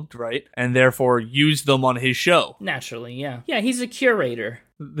 really loved, right? And therefore used them on his show. Naturally, yeah. Yeah, he's a curator.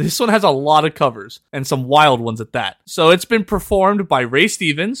 This one has a lot of covers, and some wild ones at that. So it's been performed by Ray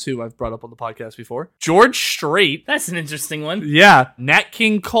Stevens, who I've brought up on the podcast before, George Strait. That's an interesting one. Yeah. Nat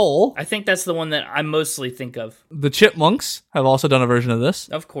King Cole. I think that's the one that I mostly think of. The Chipmunks have also done a version of this.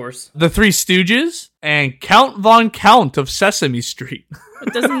 Of course. The Three Stooges, and Count Von Count of Sesame Street.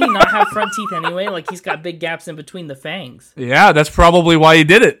 But doesn't he not have front teeth anyway? Like, he's got big gaps in between the fangs. Yeah, that's probably why he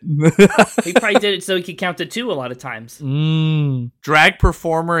did it. He probably did it so he could count to 2 a lot of times. Drag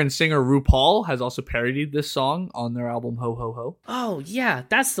performer and singer RuPaul has also parodied this song on their album Ho Ho Ho. Oh, yeah,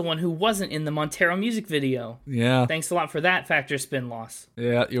 that's the one who wasn't in the Montero music video. Yeah. Thanks a lot for that factor spin loss.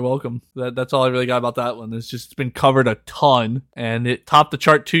 Yeah, you're welcome. That's all I really got about that one. It's been covered a ton, and it topped the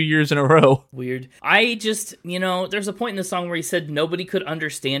chart 2 years in a row. Weird. I just, there's a point in the song where he said nobody could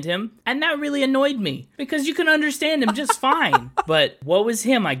understand him, and that really annoyed me, because you can understand him just fine. But woe is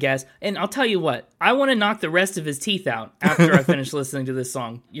him, I guess. And I'll tell you what, I want to knock the rest of his teeth out after I finish listening to this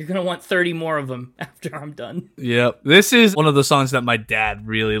song. You're going to want 30 more of them after I'm done. Yep. This is one of the songs that my dad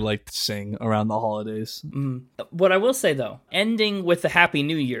really liked to sing around the holidays. What I will say, though, ending with the Happy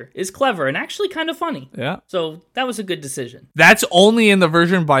New Year is clever and actually kind of funny. Yeah. So that was a good decision. That's only in the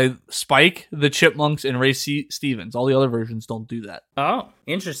version by Spike, the Chipmunks, and Ray Stevens. All the other versions don't do that. Oh,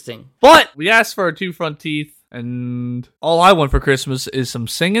 interesting. But we asked for our 2 front teeth, and all I want for Christmas is some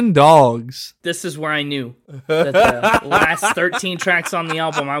singing dogs. This is where I knew that the last 13 tracks on the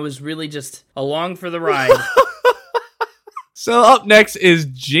album, I was really just along for the ride. So up next is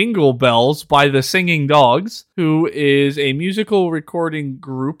Jingle Bells by the Singing Dogs, who is a musical recording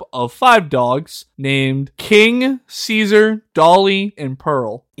group of 5 dogs named King, Caesar, Dolly, and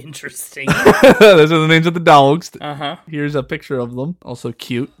Pearl. Interesting. Those are the names of the dogs. Uh-huh. Here's a picture of them. Also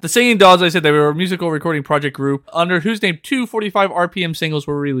cute. The Singing Dogs, I said, they were a musical recording project group under whose name 245 RPM singles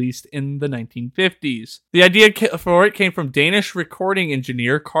were released in the 1950s. The idea for it came from Danish recording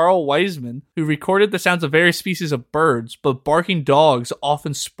engineer Carl Wiseman, who recorded the sounds of various species of birds, but barking dogs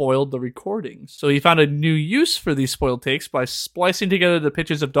often spoiled the recordings. So he found a new use for these spoiled takes by splicing together the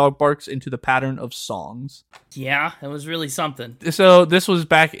pitches of dog barks into the pattern of songs. Yeah, it was really something. So this was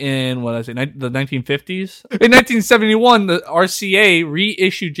back in, the 1950s? In 1971, the RCA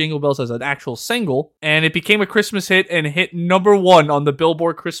reissued Jingle Bells as an actual single, and it became a Christmas hit and hit number 1 on the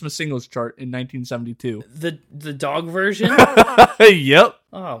Billboard Christmas Singles chart in 1972. The dog version? Yep.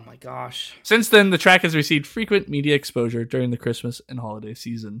 Oh my gosh. Since then, the track has received frequent media exposure during the Christmas and holiday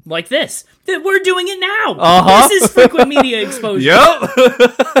season. Like this. We're doing it now. Uh-huh. This is frequent media exposure. Yep.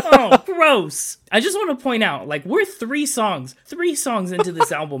 Oh, gross. I just want to point out, like, we're three songs into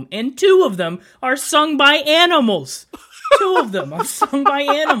this album, and 2 of them are sung by animals. 2 of them are sung by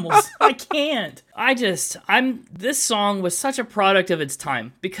animals. I can't. This song was such a product of its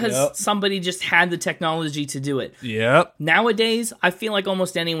time because somebody just had the technology to do it. Yep. Nowadays, I feel like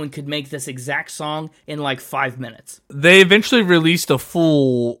almost anyone could make this exact song in like 5 minutes. They eventually released a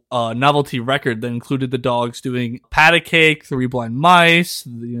full novelty record that included the Dogs doing Pat a Cake, 3 Blind Mice,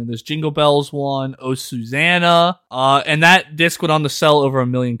 there's Jingle Bells one, Oh Susanna, and that disc went on to sell over 1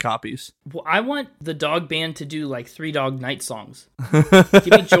 million copies. Well, I want the dog band to do like 3 Dog Night songs.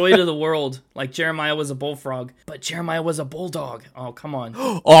 Give me Joy to the World, like Jeremiah was a bullfrog, but Jeremiah was a bulldog. Oh, come on.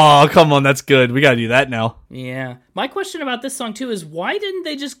 Oh, come on, that's good. We gotta do that now. Yeah. My question about this song, too, is why didn't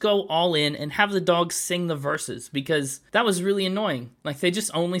they just go all in and have the dogs sing the verses? Because that was really annoying. Like, they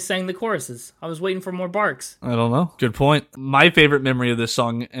just only sang the choruses. I was waiting for more barks. I don't know. Good point. My favorite memory of this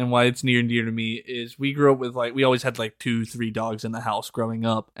song and why it's near and dear to me is we grew up with, we always had 2-3 dogs in the house growing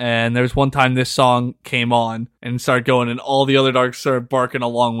up. And there was one time this song came on and started going and all the other dogs started barking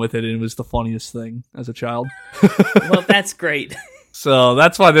along with it. And it was the funniest thing as a child. Well, that's great. So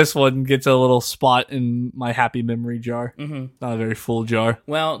that's why this one gets a little spot in my happy memory jar. Mm-hmm. Not a very full jar.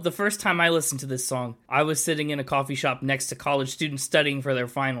 Well, the first time I listened to this song, I was sitting in a coffee shop next to college students studying for their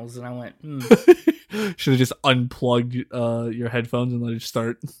finals, and I went, Should have just unplugged your headphones and let it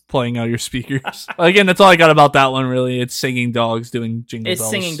start playing out your speakers. Again, that's all I got about that one, really. It's singing dogs doing jingle bells. It's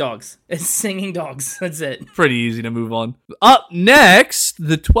singing dogs. It's singing dogs. That's it. Pretty easy to move on. Up next,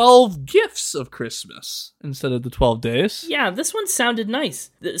 the 12 Gifts of Christmas instead of the 12 Days. Yeah, this one sounded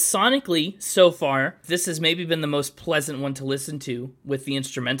nice. Sonically, so far, this has maybe been the most pleasant one to listen to with the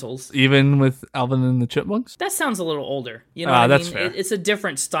instrumentals. Even with Alvin and the Chipmunks? That sounds a little older. You know what I that's mean? fair. It's a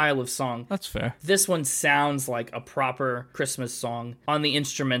different style of song. That's fair. This one sounds like a proper Christmas song on the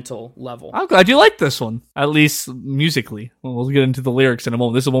instrumental level. I'm glad you like this one, at least musically. Well, we'll get into the lyrics in a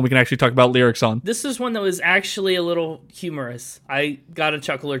moment. This is one we can actually talk about lyrics on. This is one that was actually a little humorous. I got a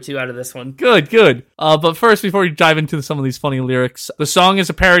chuckle or two out of this one. Good. But first, before we dive into some of these funny lyrics, the song is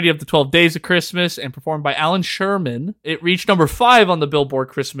a parody of the 12 Days of Christmas and performed by Alan Sherman. It reached number 5 on the Billboard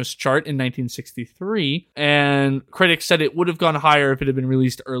Christmas chart in 1963, and critics said it would have gone higher if it had been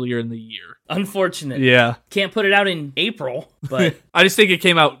released earlier in the year. Unfortunate. Yeah. Can't put it out in April, but... I just think it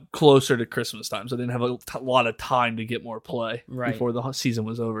came out closer to Christmas time, so I didn't have a lot of time to get more play before the season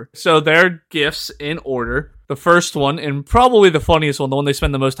was over. So their gifts in order. The first one, and probably the funniest one, the one they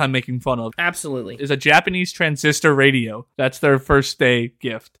spend the most time making fun of. Absolutely. Is a Japanese transistor radio. That's their first day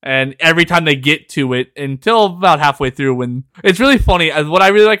gift. And every time they get to it, until about halfway through, when it's really funny. What I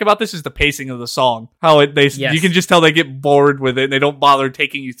really like about this is the pacing of the song. You can just tell they get bored with it, and they don't bother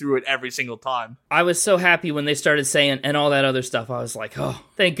taking you through it every single time. I was so happy when they started saying, and all that other stuff. I was like, oh,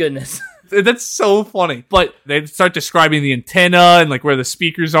 thank goodness. That's so funny. But they start describing the antenna and where the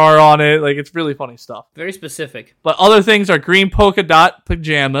speakers are on it. It's really funny stuff. Very specific. But other things are green polka dot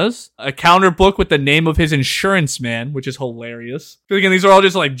pajamas, a counter book with the name of his insurance man, which is hilarious. Again, these are all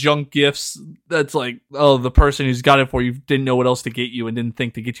just junk gifts. That's the person who's got it for you didn't know what else to get you and didn't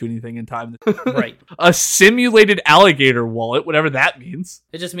think to get you anything in time. Right. A simulated alligator wallet, whatever that means.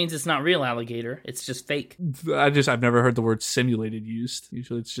 It just means it's not real alligator. It's just fake. I've never heard the word simulated used.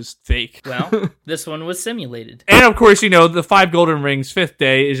 Usually it's just fake. Well, this one was simulated. And of course, the 5 golden rings, 5th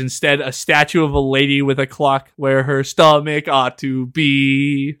day, is instead a statue of a lady with a clock where her stomach ought to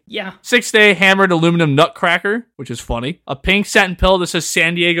be. Yeah. 6th day, hammered aluminum nutcracker, which is funny. A pink satin pillow that says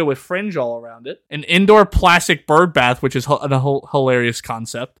San Diego with fringe all around it. An indoor plastic bird bath, which is a hilarious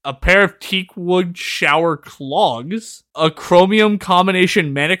concept. A pair of teak wood shower clogs. a chromium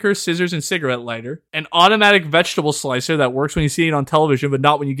combination manicure, scissors, and cigarette lighter, an automatic vegetable slicer that works when you see it on television, but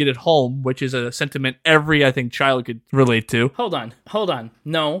not when you get it home, which is a sentiment every, I think, child could relate to. Hold on.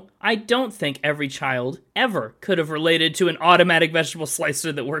 No, I don't think every child ever could have related to an automatic vegetable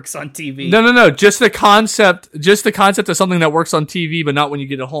slicer that works on TV. No. Just the concept of something that works on TV, but not when you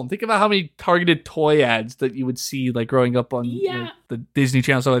get it home. Think about how many targeted toy ads that you would see, like growing up on the Disney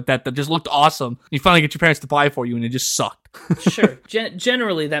Channel, stuff like that just looked awesome. You finally get your parents to buy it for you, and it just sucked. Sure.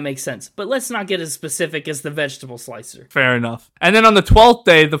 Generally, that makes sense. But let's not get as specific as the vegetable slicer. Fair enough. And then on the 12th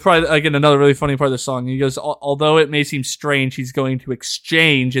day, again, another really funny part of the song, he goes, although it may seem strange, he's going to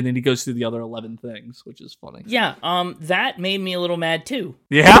exchange, and then he goes through the other 11 things, which is funny. Yeah, that made me a little mad too.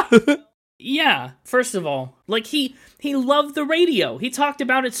 Yeah? Yeah. First of all, like he loved the radio. He talked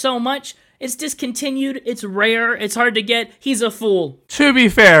about it so much. It's discontinued. It's rare. It's hard to get. He's a fool. To be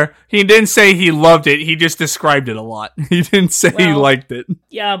fair, he didn't say he loved it. He just described it a lot. He didn't say he liked it.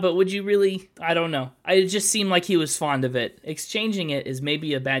 Yeah, but would you really? I don't know. It just seemed like he was fond of it. Exchanging it is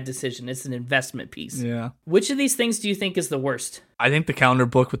maybe a bad decision. It's an investment piece. Yeah. Which of these things do you think is the worst? I think the calendar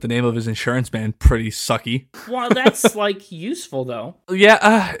book with the name of his insurance man pretty sucky. Well, that's like useful though.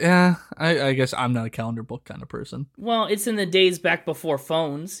 Yeah. I guess I'm not a calendar book kind of person. Well, it's in the days back before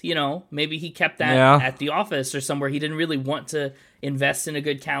phones. Maybe he kept that at the office or somewhere. He didn't really want to invest in a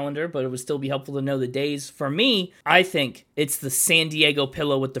good calendar, but it would still be helpful to know the days. For me, I think it's the San Diego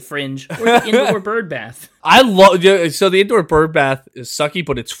pillow with the fringe or the indoor bird bath. I love so the indoor bird bath is sucky,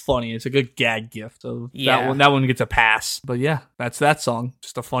 but it's funny. It's a good gag gift. So that one gets a pass. But yeah, that's that song.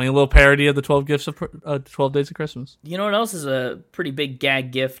 Just a funny little parody of the 12 gifts of 12 Days of Christmas. You know what else is a pretty big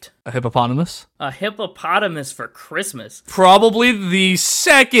gag gift? A hippopotamus. A hippopotamus for Christmas. Probably the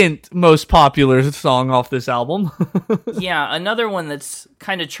second most popular song off this album. Yeah, another one that's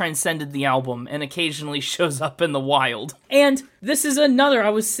kind of transcended the album and occasionally shows up in the wild. And this is another. I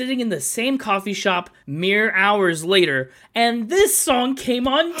was sitting in the same coffee shop mere hours later, and this song came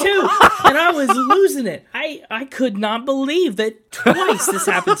on too, and I was losing it. I could not believe that twice this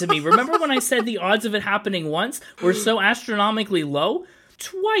happened to me. Remember when I said the odds of it happening once were so astronomically low?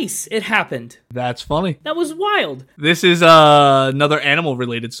 Twice it happened. That's funny. That was wild. This is another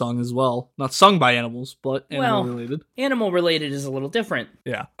animal-related song as well. Not sung by animals, but animal-related. Animal-related is a little different.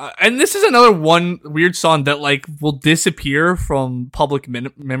 Yeah. And this is another one weird song that, like, will disappear from public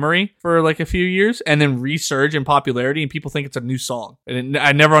memory for, like, a few years and then resurge in popularity, and people think it's a new song. And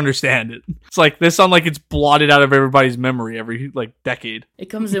I never understand it. It's like, this song, like, it's blotted out of everybody's memory every, like, decade.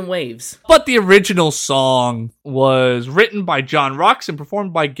 It comes in waves. But the original song was written by John Rocks and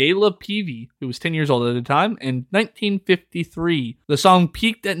performed by Gayla Peavy, who was 10 years old at the time, in 1953. The song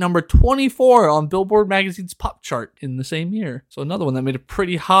peaked at number 24 on Billboard magazine's pop chart in the same year. So another one that made it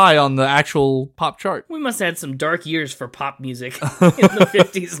pretty high on the actual pop chart. We must have had some dark years for pop music in the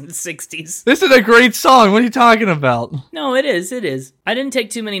 50s and 60s. This is a great song. What are you talking about? No, it is. I didn't take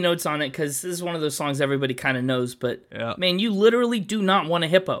too many notes on it because this is one of those songs everybody kind of knows, but man, you literally do not want a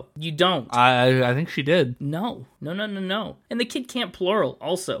hippo. You don't. I think she did. No. And the kid can't plural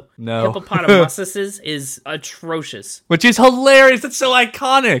also. No. Hippopotamuses is atrocious. Which is hilarious. It's so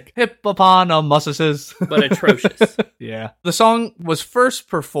iconic. Hippopotamuses. But atrocious. Yeah. The song was first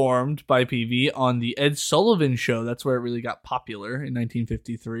performed by PV on the Ed Sullivan Show. That's where it really got popular in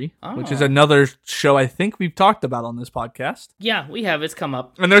 1953, which is another show I think we've talked about on this podcast. Yeah, we have. It's come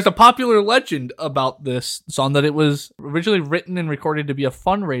up. And there's a popular legend about this song that it was originally written and recorded to be a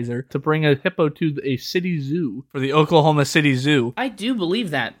fundraiser to bring a hippo to a city zoo for the Oklahoma City Zoo. I do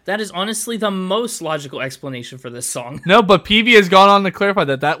believe that. That is honestly the most logical explanation for this song. No, but PV has gone on to clarify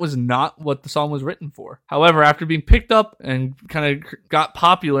that that was not what the song was written for. However, after being picked up and kind of got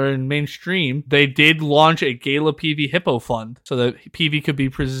popular and mainstream, they did launch a Gayla PV Hippo Fund so that PV could be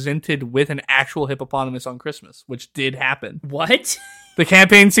presented with an actual hippopotamus on Christmas, which did happen. What? The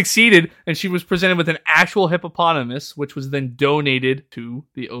campaign succeeded, and she was presented with an actual hippopotamus, which was then donated to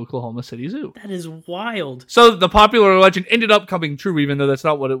the Oklahoma City Zoo. That is wild. So the popular legend ended up coming true, even though that's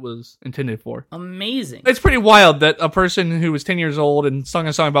not what it was intended for. Amazing. It's pretty wild that a person who was 10 years old and sung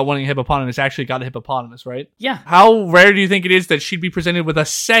a song about wanting a hippopotamus actually got a hippopotamus, right? Yeah. How rare do you think it is that she'd be presented with a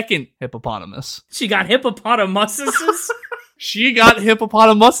second hippopotamus? She got hippopotamuses? She got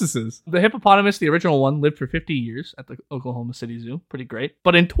hippopotamuses. The hippopotamus, the original one, lived for 50 years at the Oklahoma City Zoo. Pretty great.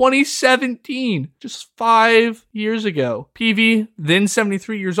 But in 2017, just 5 years ago, PV, then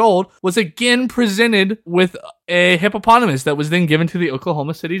 73 years old, was again presented with a hippopotamus that was then given to the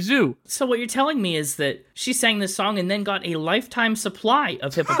Oklahoma City Zoo. So what you're telling me is that she sang this song and then got a lifetime supply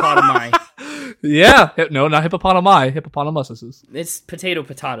of hippopotami. Yeah. No, not hippopotami. Hippopotamuses. It's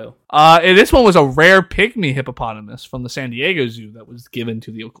potato. And this one was a rare pygmy hippopotamus from the San Diego Zoo that was given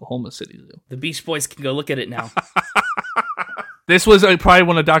to the Oklahoma City Zoo. The Beach Boys can go look at it now. This was probably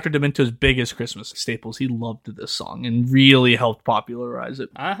one of Dr. Demento's biggest Christmas staples. He loved this song and really helped popularize it.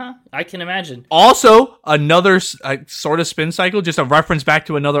 I can imagine. Also, another sort of spin cycle, just a reference back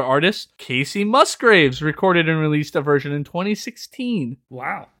to another artist. Casey Musgraves recorded and released a version in 2016.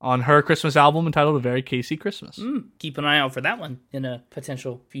 Wow. On her Christmas album entitled A Very Casey Christmas. Keep an eye out for that one in a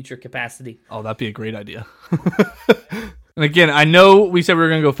potential future capacity. Oh, that'd be a great idea. And again, I know we said we were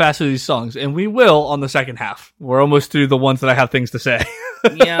going to go fast through these songs, and we will on the second half. We're almost through the ones that I have things to say.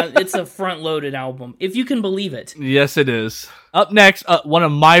 Yeah, it's a front-loaded album, if you can believe it. Yes, it is. Up next, one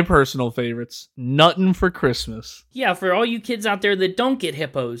of my personal favorites, Nuttin' for Christmas. Yeah, for all you kids out there that don't get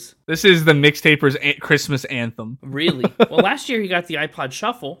hippos. This is the Mixtaper's Christmas anthem. Really? Well, last year he got the iPod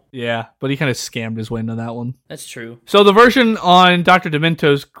Shuffle. Yeah, but he kind of scammed his way into that one. That's true. So the version on Dr.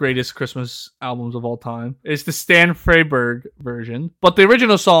 Demento's greatest Christmas albums of all time is the Stan Freberg version. But the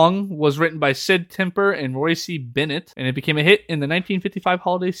original song was written by Sid Temper and Roy C. Bennett, and it became a hit in the 1955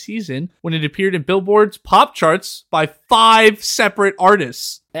 holiday season when it appeared in Billboard's pop charts by 5 separate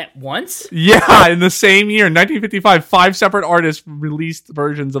artists. At once? Yeah, in the same year, 1955, 5 separate artists released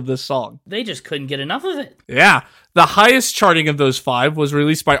versions of this song. They just couldn't get enough of it. Yeah. The highest charting of those 5 was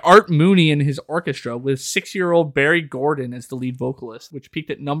released by Art Mooney and his orchestra with 6-year-old Barry Gordon as the lead vocalist, which peaked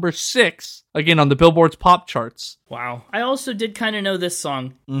at number 6, again on the Billboard's pop charts. Wow. I also did kind of know this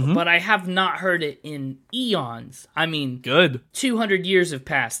song, but I have not heard it in eons. I mean, good. 200 years have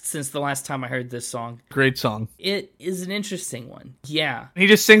passed since the last time I heard this song. Great song. It is an interesting one. Yeah. He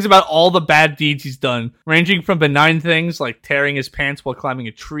just sings about all the bad deeds he's done, ranging from benign things like tearing his pants while climbing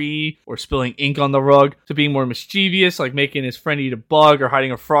a tree or spilling ink on the rug, to being more mischievous, like making his friend eat a bug or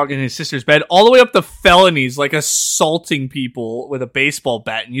hiding a frog in his sister's bed, all the way up to felonies like assaulting people with a baseball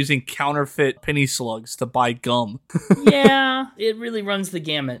bat and using counterfeit penny slugs to buy gum. Yeah, it really runs the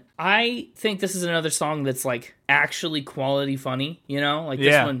gamut. I think this is another song that's like actually quality funny, you know? Like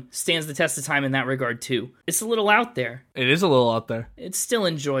this one stands the test of time in that regard too. It's a little out there. It is a little out there. It's still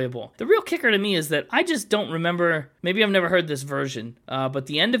enjoyable. The real kicker to me is that I just don't remember, maybe I've never heard this version, but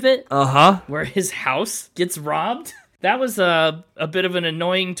the end of it, where his house gets robbed, that was a bit of an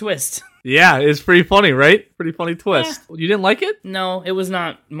annoying twist. Yeah, it's pretty funny, right? Pretty funny twist. You didn't like it? No, it was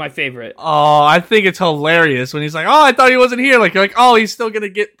not my favorite. Oh, I think it's hilarious when he's like, oh, I thought he wasn't here. Like, you're like, oh, he's still going to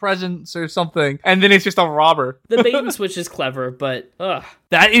get presents or something. And then it's just a robber. The bait and switch is clever, but ugh.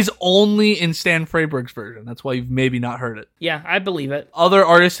 That is only in Stan Freberg's version. That's why you've maybe not heard it. Yeah, I believe it. Other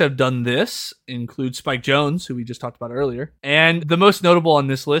artists have done this, include Spike Jonze, who we just talked about earlier. And the most notable on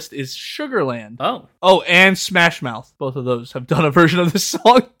this list is Sugarland. Oh, and Smash Mouth. Both of those have done a version of this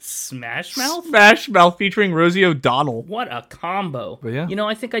song. Smash Mouth? Smash Mouth featuring Rosie O'Donnell. What a combo. But yeah. You know,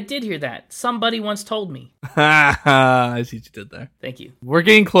 I think I did hear that. Somebody once told me. I see what you did there. Thank you. We're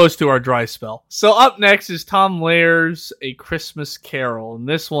getting close to our dry spell. So up next is Tom Lahr's A Christmas Carol. And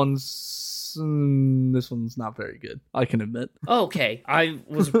this one's not very good, I can admit. Okay, I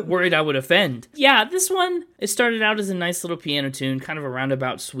was worried I would offend. Yeah, this one, it started out as a nice little piano tune, kind of a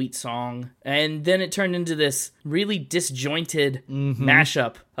roundabout sweet song, and then it turned into this really disjointed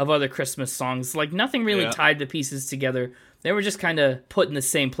mashup of other Christmas songs. Like, nothing really tied the pieces together. They were just kind of put in the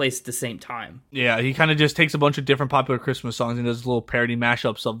same place at the same time. Yeah, he kind of just takes a bunch of different popular Christmas songs and does little parody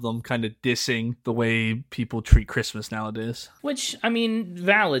mashups of them, kind of dissing the way people treat Christmas nowadays. Which, I mean,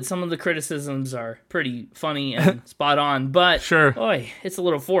 valid. Some of the criticisms are pretty funny and spot on, but boy, it's a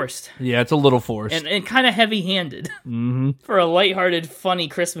little forced. Yeah, it's a little forced. And kind of heavy-handed. For a lighthearted, funny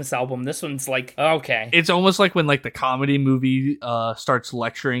Christmas album, this one's like, okay. It's almost like when like the comedy movie starts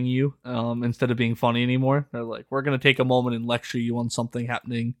lecturing you instead of being funny anymore. They're like, we're going to take a moment and lecture you on something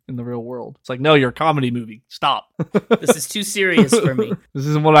happening in the real world. It's like, no, you're a comedy movie. Stop. This is too serious for me. This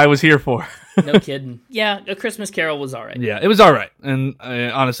isn't what I was here for. No kidding. Yeah, A Christmas Carol was all right. Yeah, it was all right. And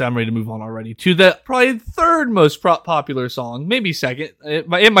honestly, I'm ready to move on already to the probably third most popular song, maybe second. It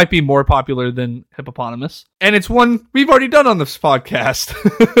might be more popular than Hippopotamus. And it's one we've already done on this podcast.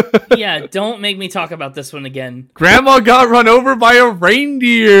 Yeah, don't make me talk about this one again. Grandma got run over by a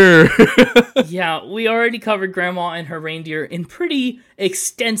reindeer. Yeah, we already covered Grandma and her reindeer in pretty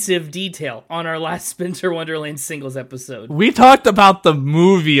extensive detail on our last Spinter Wonderland singles episode. We talked about the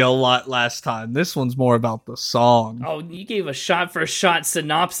movie a lot last time. This one's more about the song. Oh, you gave a shot-for-shot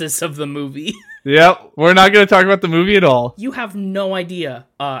synopsis of the movie. Yep, we're not going to talk about the movie at all. You have no idea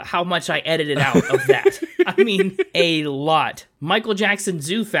how much I edited out of that. I mean, a lot. Michael Jackson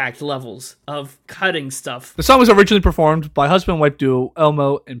Zoo Fact levels of cutting stuff. The song was originally performed by husband and wife duo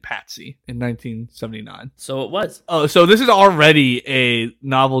Elmo and Patsy in 1979. So it was. Oh, so this is already a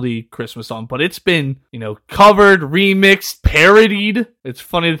novelty Christmas song, but it's been, covered, remixed, parodied. It's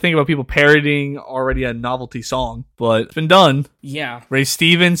funny to think about people parodying already a novelty song, but it's been done. Yeah. Ray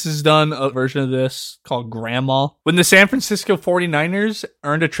Stevens has done a version of this called Grandma. When the San Francisco 49ers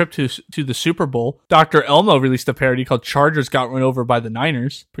earned a trip to the Super Bowl, Dr. Elmo released a parody called Chargers Got Run Over by the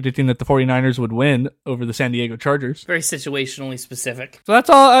Niners, predicting that the 49ers would win over the San Diego Chargers. Very situationally specific. So that's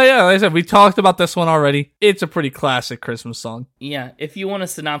all. Yeah, like I said, we talked about this one already. It's a pretty classic Christmas song. Yeah, if you want a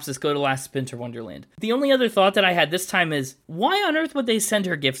synopsis, go to Last Spinter Wonderland. The only other thought that I had this time is, why on earth would they send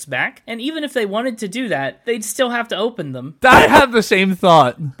her gifts back? And even if they wanted to do that, they'd still have to open them. I have the same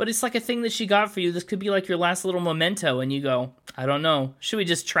thought. But it's like a thing that she got for you. This could be like your last little memento, and you go, I don't know. Should we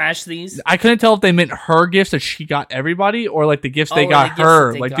just trash these? I couldn't tell if they meant her gifts that she got everybody, or like the gifts they got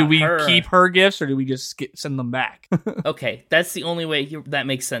her. Like, do we keep her gifts, or do we just send them back? Okay, that's the only way that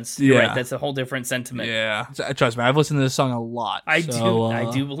makes sense. You're right. That's a whole different sentiment. Yeah, trust me, I've listened to this song a lot. I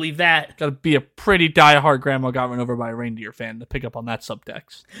do believe that. Got to be a pretty diehard Grandma Got Run Over by a Reindeer fan to pick up on that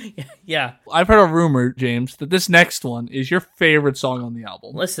subtext. Yeah. I've heard a rumor, James, that this next one is your favorite song on the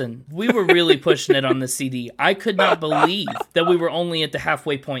album. Listen, we were really pushing it on the CD. I could not believe that we were only at the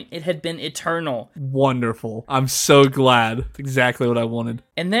halfway point. It had been eternal. Wonderful. I'm so glad. It's exactly what I wanted.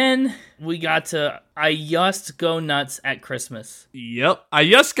 And then we got to I Just Go Nuts at Christmas. Yep. I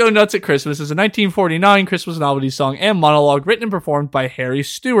Just Go Nuts at Christmas is a 1949 Christmas novelty song and monologue written and performed by Harry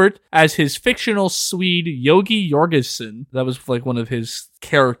Stewart as his fictional Swede Yogi Jorgensen. That was like one of his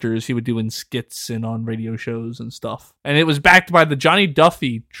characters he would do in skits and on radio shows and stuff. And it was backed by the Johnny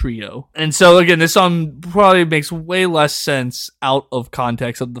Duffy Trio. And so again, this song probably makes way less sense out of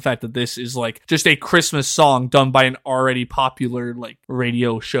context of the fact that this is like just a Christmas song done by an already popular like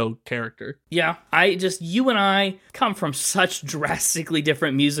radio show character. Yeah, you and I come from such drastically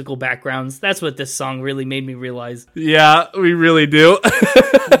different musical backgrounds. That's what this song really made me realize. Yeah, we really do.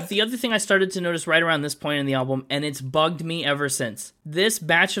 The other thing I started to notice right around this point in the album, and it's bugged me ever since, this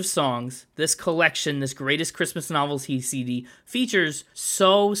batch of songs, this collection, this Greatest Christmas Novels CD, features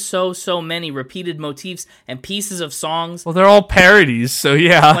so many repeated motifs and pieces of songs. Well, they're all parodies, so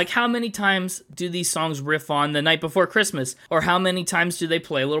yeah. Like, how many times do these songs riff on The Night Before Christmas? Or how many times do they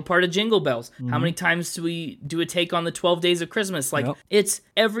play a little part of Jingle Bells? Mm-hmm. How many times do we do a take on the 12 Days of Christmas? Like, It's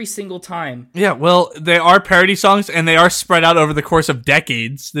every single time. Yeah, well, they are parody songs, and they are spread out over the course of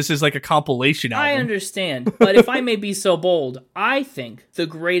decades. This is like a compilation album. I understand, but if I may be so bold, I think the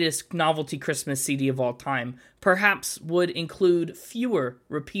greatest novelty Christmas CD of all time perhaps would include fewer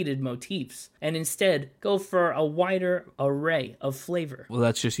repeated motifs and instead go for a wider array of flavor. Well,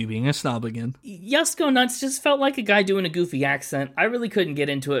 that's just you being a snob again. Just Go Nuts just felt like a guy doing a goofy accent. I really couldn't get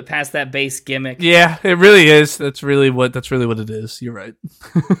into it past that bass gimmick. Yeah, it really is. That's really what it is. You're right.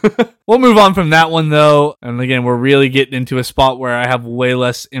 We'll move on from that one though. And again, we're really getting into a spot where I have way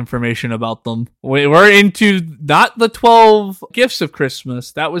less information about them. We're into not the 12 Gifts of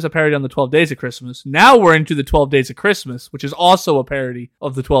Christmas. That was a parody on the 12 Days of Christmas. Now we're into the 12 Days of Christmas, which is also a parody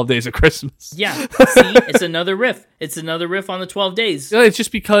of the 12 Days of Christmas. Yeah, see, it's another riff. It's another riff on the 12 Days. It's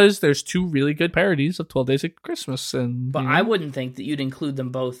just because there's two really good parodies of 12 Days of Christmas. But I wouldn't think that you'd include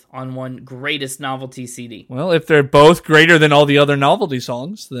them both on one greatest novelty CD. Well, if they're both greater than all the other novelty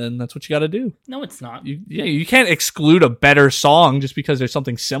songs, then that's what you got to do. No, it's not. You can't exclude a better song just because there's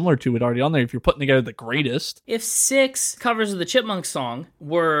something similar to it already on there if you're putting together the greatest. If 6 covers of the Chipmunks song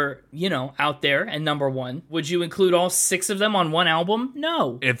were, out there and number 1, would you include all 6 of them on one album?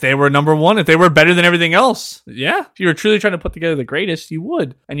 No. If they were number 1, if they were better than everything else, yeah. If you were truly trying to put together the greatest, you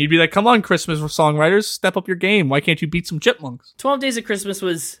would. And you'd be like, come on, Christmas songwriters, step up your game. Why can't you beat some Chipmunks? 12 Days of Christmas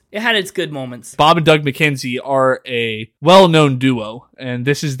it had its good moments. Bob and Doug McKenzie are a well-known duo, and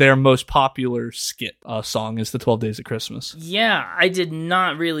this is their most popular skit song is the 12 Days of Christmas. Yeah, I did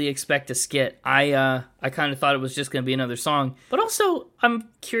not really expect a skit. I kind of thought it was just going to be another song. But also, I'm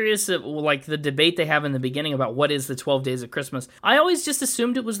curious at like the debate they have in the beginning about what is the 12 Days of Christmas. I always just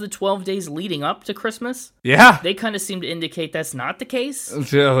assumed it was the 12 days leading up to Christmas. Yeah. They kind of seem to indicate that's not the case.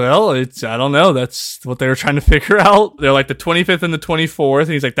 Well, I don't know. That's what they were trying to figure out. They're like the 25th and the 24th,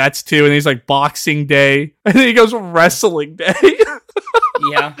 and he's like, that's 2, and he's like Boxing Day, and then he goes Wrestling Day.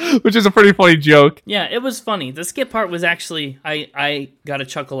 Yeah. Which is a pretty funny joke. Yeah, it was funny. The skip part was actually, I got a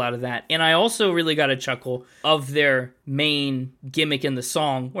chuckle out of that. And I also really got a chuckle of their main gimmick in the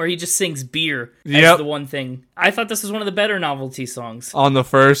song, where he just sings beer as the one thing. I thought this was one of the better novelty songs. On the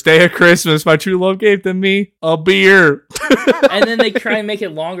first day of Christmas, my true love gave to me a beer. And then they try and make it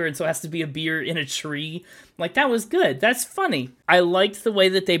longer, and so it has to be a beer in a tree. Like, that was good. That's funny. I liked the way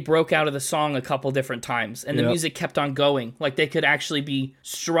that they broke out of the song a couple different times, and the music kept on going. Like, they could actually be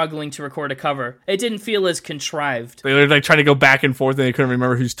struggling to record a cover. It didn't feel as contrived. They were like trying to go back and forth, and they couldn't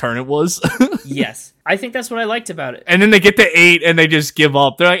remember whose turn it was. Yes. I think that's what I liked about it. And then they get to 8, and they just give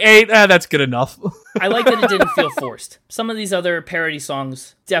up. They're like, 8, that's good enough. I like that it didn't feel forced. Some of these other parody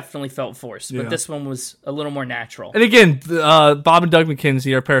songs definitely felt forced, but this one was a little more natural. And again, Bob and Doug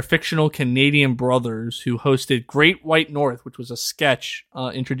McKenzie are a pair of fictional Canadian brothers who hosted Great White North, which was a sketch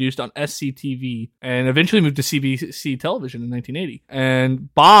introduced on SCTV and eventually moved to CBC television in 1980.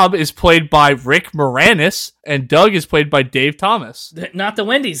 And Bob is played by Rick Moranis, and Doug is played by Dave Thomas. Not the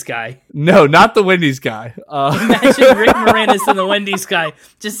Wendy's guy. No, not the Wendy's guy. Imagine Rick Moranis and the Wendy's guy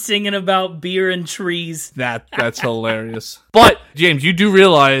just singing about beer and trees. That's hilarious. But, James, you do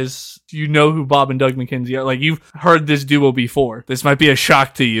realize you know who Bob and Doug McKenzie are. Like, you've heard this duo before. This might be a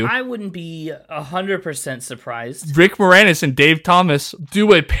shock to you. I wouldn't be 100% surprised. Rick Moranis and Dave Thomas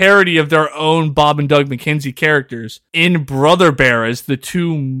do a parody of their own Bob and Doug McKenzie characters in Brother Bear as the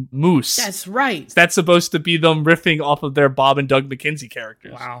two moose. That's right. That's supposed to be them riffing off of their Bob and Doug McKenzie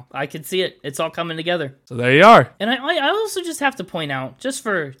characters. Wow. I can see it. It's all coming together. So there you are. And I also just have to point out, just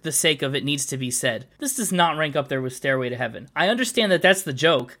for the sake of it needs to be said, this does not rank up there with Stairway to Heaven. I understand that that's the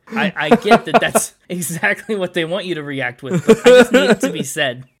joke. I get that that's exactly what they want you to react with, but I just need it to be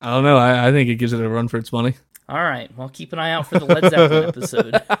said. I don't know. I think it gives it a run for its money. All right. Well, keep an eye out for the Led Zeppelin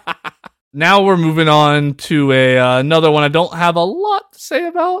episode. Now we're moving on to another one I don't have a lot to say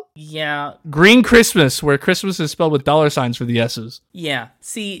about. Yeah. Green Christmas, where Christmas is spelled with $signs for the S's. Yeah.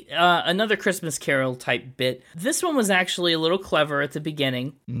 See, another Christmas Carol type bit. This one was actually a little clever at the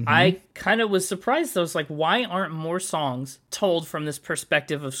beginning. Mm-hmm. I kind of was surprised. I was like, why aren't more songs told from this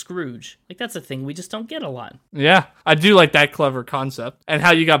perspective of Scrooge? Like, that's a thing we just don't get a lot. Yeah, I do like that clever concept. And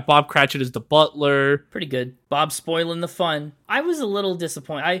how you got Bob Cratchit as the butler. Pretty good. Bob spoiling the fun. I was a little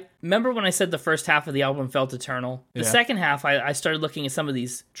disappointed. I remember when I said the first half of the album felt eternal. The second half, I started looking at some of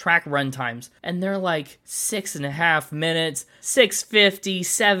these track run times, and they're like 6.5 minutes,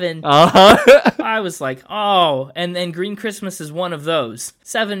 6:57. I was like, oh, and then Green Christmas is one of those.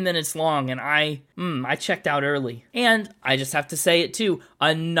 7 minutes long, and I checked out early. And I just have to say it too,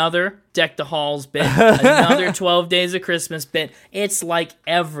 another Deck the Halls bit, another 12 Days of Christmas bit. It's like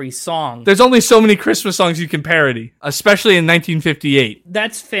every song. There's only so many Christmas songs you can parody, especially in 1958.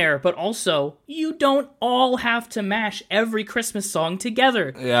 That's fair, but also, you don't all have to mash every Christmas song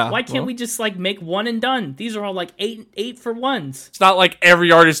together. Yeah. Why can't we just like make one and done? These are all like eight for ones. It's not like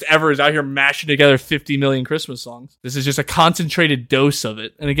every artist ever is out here mashing together 50 million Christmas songs. This is just a concentrated dose of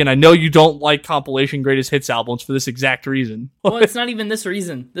it. And again, I know you don't like compilation greatest hits albums for this exact reason. Well, it's not even this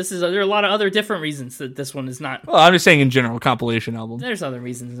reason. There are a lot of other different reasons that this one is not. Well, I'm just saying in general, compilation albums. There's other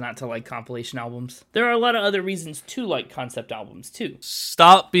reasons not to like compilation albums. There are a lot of other reasons to like concept albums too.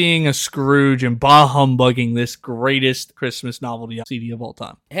 Stop being a Scrooge and bah humbugging this greatest Christmas novelty CD of all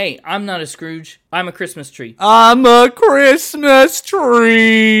time. Hey, I'm not a Scrooge. I'm a Christmas tree. I'm a Christmas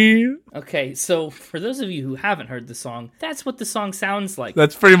tree. Okay, so for those of you who haven't heard the song, that's what the song sounds like.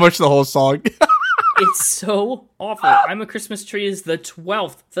 That's pretty much the whole song. It's so awful. I'm a Christmas Tree is the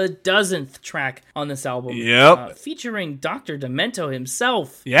 12th track on this album. Yep. Featuring Dr. Demento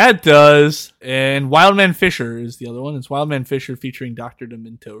himself. Yeah, it does. And Wildman Fisher is the other one. It's Wildman Fisher featuring Dr.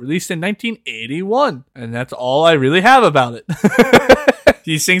 Demento, released in 1981. And that's all I really have about it.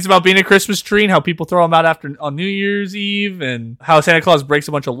 He sings about being a Christmas tree and how people throw him out on New Year's Eve and how Santa Claus breaks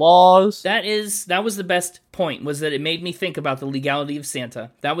a bunch of laws. That was the best point, was that it made me think about the legality of Santa.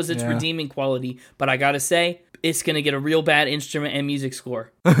 That was its redeeming quality. But I gotta say, it's gonna get a real bad instrument and music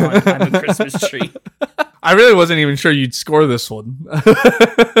score on I'm a Christmas Tree. I really wasn't even sure you'd score this one,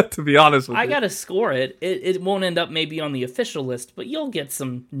 to be honest with you. I gotta score it. It won't end up maybe on the official list, but you'll get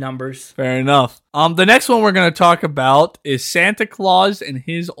some numbers. Fair enough. The next one we're going to talk about is Santa Claus and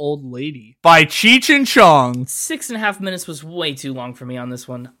His Old Lady by Cheech and Chong. 6.5 minutes was way too long for me on this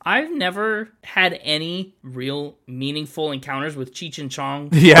one. I've never had any real meaningful encounters with Cheech and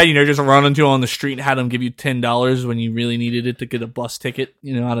Chong. Yeah, just run into him on the street and had him give you $10 when you really needed it to get a bus ticket,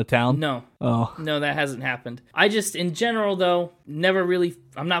 out of town. No. Oh. No, that hasn't happened. I just, in general, though,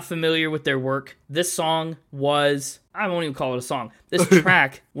 I'm not familiar with their work. This song was, I won't even call it a song. This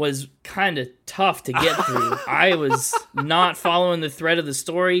track was kind of tough to get through. I was not following the thread of the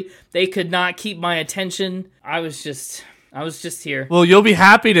story. They could not keep my attention. I was just here. Well, you'll be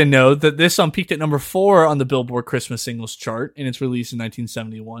happy to know that this song peaked at number 4 on the Billboard Christmas Singles Chart in its release in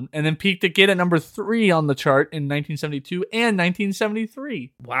 1971, and then peaked again at number 3 on the chart in 1972 and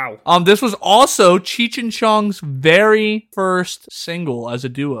 1973. Wow. This was also Cheech and Chong's very first single as a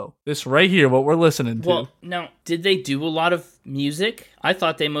duo. This right here, what we're listening to. Well, now, did they do a lot of music? I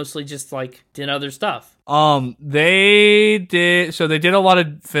thought they mostly just did other stuff. They did a lot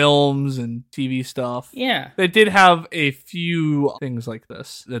of films and TV stuff. Yeah. They did have a few things like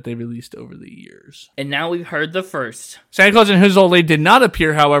this that they released over the years. And now we've heard the first. Santa Claus and His Old Lady did not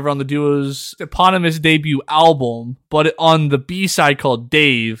appear, however, on the duo's eponymous debut album, but on the B-side called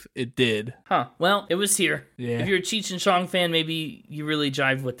Dave, it did. Huh. Well, it was here. Yeah. If you're a Cheech and Chong fan, maybe you really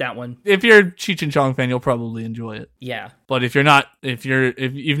jived with that one. If you're a Cheech and Chong fan, you'll probably enjoy it. Yeah. But if you're not, if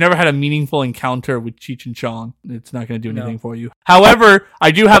you've never had a meaningful encounter with Cheech and Chong, it's not going to do anything for you. However,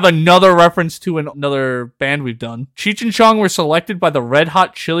 I do have another reference to another band we've done. Cheech and Chong were selected by the Red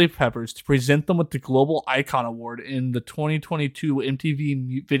Hot Chili Peppers to present them with the Global Icon Award in the 2022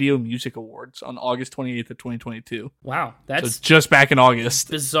 MTV Video Music Awards on August 28th of 2022. Wow, that's so just back in August.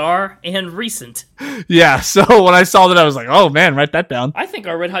 Bizarre and recent. Yeah, so when I saw that, I was like, oh man, write that down. I think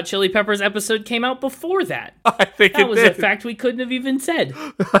our Red Hot Chili Peppers episode came out before that. I think that it was did. A fact we couldn't have even said.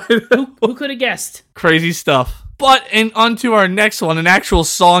 Who could have guessed? Crazy stuff. But on to our next one, an actual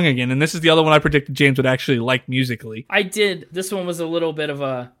song again, and this is the other one I predicted James would actually like musically. I did. This one was a little bit of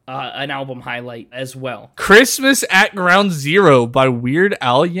an album highlight as well. Christmas at Ground Zero by Weird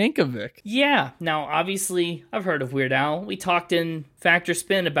Al Yankovic. Yeah. Now, obviously, I've heard of Weird Al. We talked in Factor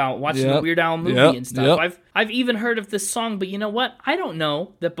Spin about watching the Weird Al movie and stuff. I've even heard of this song, but you know what? I don't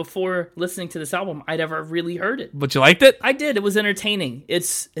know that before listening to this album, I'd ever really heard it. But you liked it? I did. It was entertaining.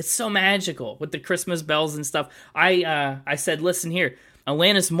 It's so magical with the Christmas bells and stuff. I said, listen here,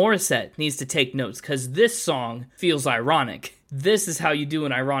 Alanis Morissette needs to take notes because this song feels ironic. This is how you do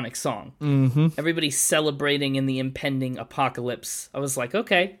an ironic song. Mm-hmm. Everybody's celebrating in the impending apocalypse. I was like,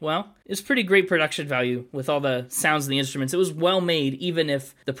 okay, well, it's pretty great production value with all the sounds and the instruments. It was well made, even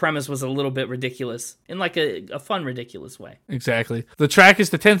if the premise was a little bit ridiculous, in like a fun, ridiculous way. Exactly. The track is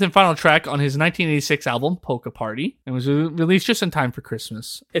the 10th and final track on his 1986 album, Polka Party, and was released just in time for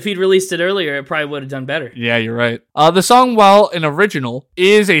Christmas. If he'd released it earlier, it probably would have done better. Yeah, you're right. The song, while an original,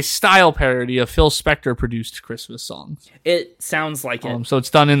 is a style parody of Phil Spector-produced Christmas songs. It sounds like it. So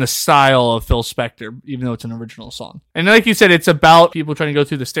it's done in the style of Phil Spector, even though it's an original song. And like you said, it's about people trying to go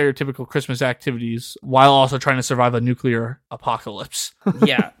through the stereotypical Christmas activities while also trying to survive a nuclear apocalypse.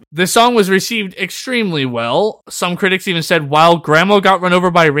 Yeah. This song was received extremely well. Some critics even said, while Grandma Got Run Over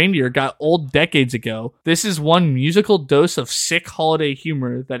by a Reindeer got old decades ago, this is one musical dose of sick holiday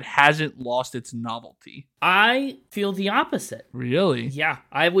humor that hasn't lost its novelty. I feel the opposite. Really? Yeah,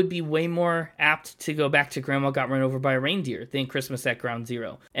 I would be way more apt to go back to Grandma Got Run Over by a Reindeer than Christmas at Ground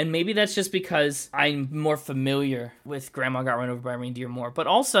Zero. And maybe that's just because I'm more familiar with Grandma Got Run Over by a Reindeer more. But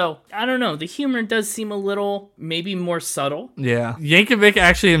also, I don't know, the humor does seem a little, maybe more subtle. Yeah. Yankovic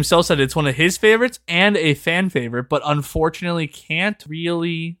actually himself said it's one of his favorites and a fan favorite, but unfortunately can't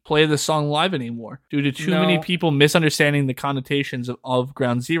really play the song live anymore due to too many people misunderstanding the connotations of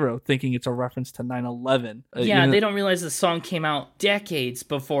Ground Zero, thinking it's a reference to 9/11. Yeah, they don't realize the song came out decades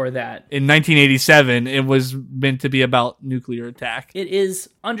before that. In 1987, it was meant to be about nuclear attack. It is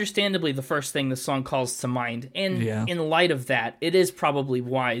understandably the first thing the song calls to mind. And in light of that, it is probably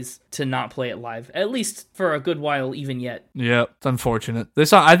wise to not play it live, at least for a good while even yet. Yeah, it's unfortunate.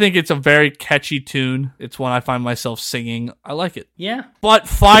 This song, I think it's a very catchy tune. It's one I find myself singing. I like it. Yeah. But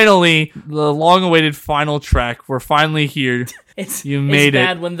finally, the long-awaited final track. We're finally here. It's made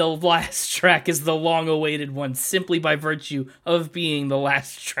bad when the last track is the long-awaited one, simply by virtue of being the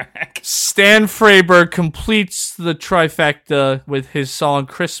last track. Stan Freberg completes the trifecta with his song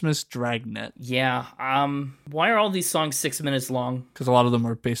Christmas Dragnet. Yeah, why are all these songs 6 minutes long? Because a lot of them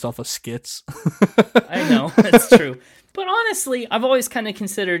are based off of skits. I know, that's true. But honestly, I've always kind of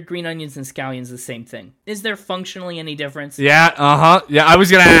considered Green Onions and Scallions the same thing. Is there functionally any difference? Yeah, Yeah, I was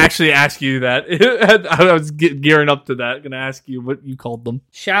going to actually ask you that. I was gearing up to that. Going to ask you what you called them.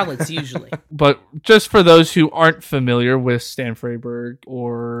 Shallots, usually. But just for those who aren't familiar with Stan Freberg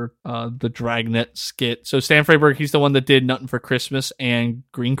or the Dragnet skit. So Stan Freberg, he's the one that did Nuttin' for Christmas and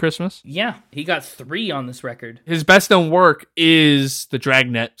Green Christmas. Yeah, he got 3 on this record. His best known work is the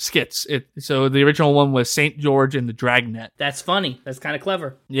Dragnet skits. So the original one was St. George and the Dragnet Dragnet. That's funny. That's kind of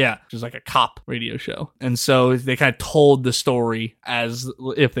clever. Yeah, which is like a cop radio show. And so they kind of told the story as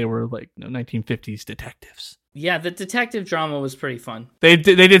if they were like 1950s detectives. Yeah, the detective drama was pretty fun. They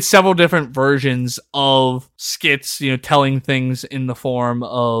did several different versions of skits, telling things in the form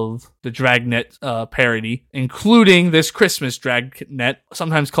of the Dragnet parody, including this Christmas Dragnet,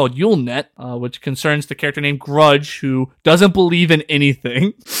 sometimes called Yulenet, which concerns the character named Grudge, who doesn't believe in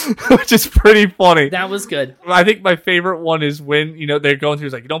anything, which is pretty funny. That was good. I think my favorite one is when, they're going through,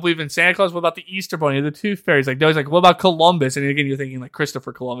 it's like, you don't believe in Santa Claus? What about the Easter Bunny or the Tooth Fairy? No, he's like, what about Columbus? And again, you're thinking like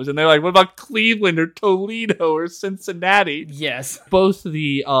Christopher Columbus. And they're like, what about Cleveland or Toledo or Cincinnati? Yes. Both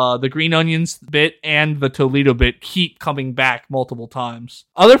the Green Onions bit and the Toledo bit keep coming back multiple times.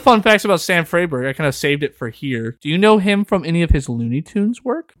 Other fun facts about Sam Freyberg, I kind of saved it for here. Do you know him from any of his Looney Tunes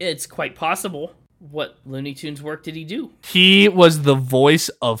work? It's quite possible. What Looney Tunes work did he do? He was the voice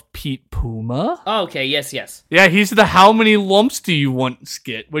of Pete Puma. Oh, okay, yes. Yeah, he's the How Many Lumps Do You Want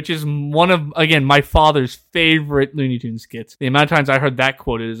skit, which is one of, again, my father's favorite Looney Tunes skits. The amount of times I heard that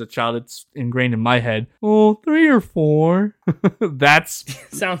quoted as a child, it's ingrained in my head. Oh, 3 or 4. That's...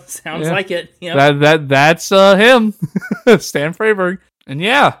 sounds like it. Yep. That's him, Stan Freyberg. And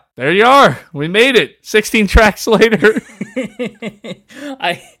yeah, there you are. We made it. 16 tracks later.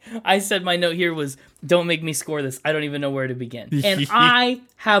 I said my note here was, don't make me score this. I don't even know where to begin. And I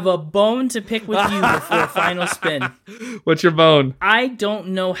have a bone to pick with you before a final spin. What's your bone? I don't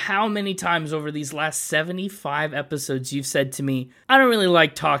know how many times over these last 75 episodes you've said to me, I don't really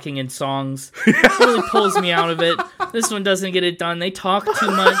like talking in songs. It really pulls me out of it. This one doesn't get it done. They talk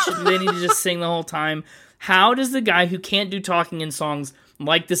too much. They need to just sing the whole time. How does the guy who can't do talking in songs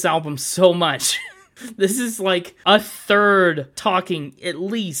like this album so much? This is like a third talking, at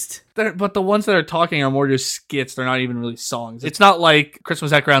least. But the ones that are talking are more just skits. They're not even really songs. It's not like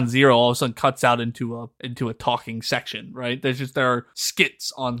Christmas at Ground Zero all of a sudden cuts out into a talking section, right? There are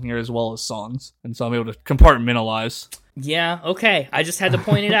skits on here as well as songs. And so I'm able to compartmentalize. Yeah, okay. I just had to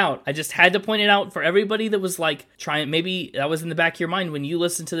point it out. I just had to point it out for everybody that was like maybe that was in the back of your mind when you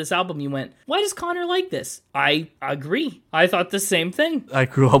listened to this album. You went, why does Connor like this? I agree. I thought the same thing. I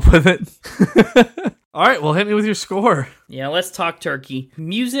grew up with it. All right, well, hit me with your score. Yeah, let's talk turkey.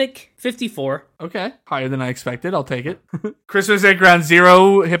 Music, 54. Okay, higher than I expected. I'll take it. Christmas at Ground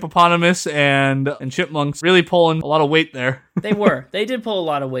Zero, Hippopotamus, and Chipmunks really pulling a lot of weight there. They were. They did pull a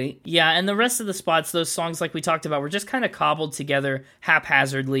lot of weight. Yeah, and the rest of the spots, those songs like we talked about, were just kind of cobbled together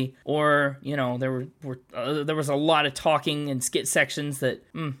haphazardly. Or, there was a lot of talking and skit sections that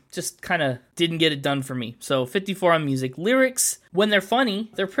just kind of didn't get it done for me. So 54 on music. Lyrics, when they're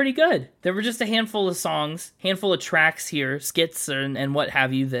funny, they're pretty good. There were just a handful of songs, handful of tracks here, skits and what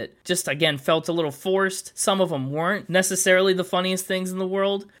have you, that just, again, felt a little forced. Some of them weren't necessarily the funniest things in the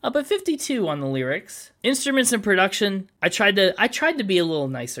world. But 52 on the lyrics. Instruments and production, I tried to be a little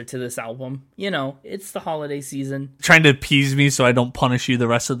nicer to this album. It's the holiday season. Trying to appease me so I don't punish you the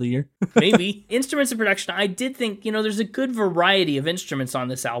rrest of the year. Maybe. Instruments and production, I did think, there's a good variety of instruments on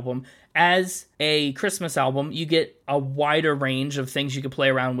this album. As a Christmas album, you get a wider range of things you could play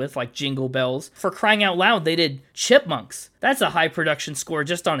around with, like Jingle Bells. For crying out loud, they did Chipmunks. That's a high production score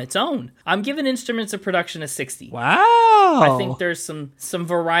just on its own. I'm giving Instruments of Production a 60. Wow. I think there's some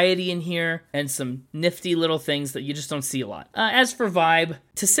variety in here and some nifty little things that you just don't see a lot. As for vibe,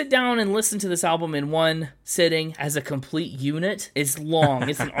 to sit down and listen to this album in one sitting as a complete unit is long.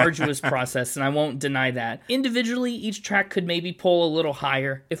 It's an arduous process, and I won't deny that. Individually, each track could maybe pull a little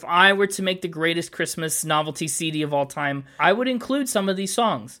higher. If I were to make the greatest Christmas novelty CD of all time, I would include some of these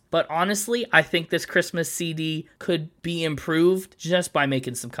songs. But honestly, I think this Christmas CD could be improved just by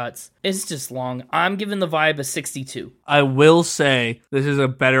making some cuts. It's just long. I'm giving the vibe a 62. I will say this is a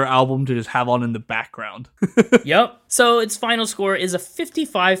better album to just have on in the background. Yep. So its final score is a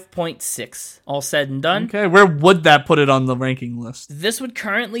 55.6. All said and done. Okay, where would that put it on the ranking list? This would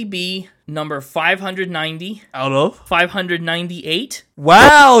currently be number 590. Out of? 598.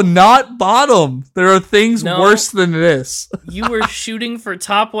 Wow, not bottom. There are things worse than this. You were shooting for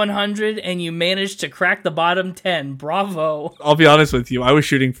top 100 and you managed to crack the bottom 10. Bravo. I'll be honest with you. I was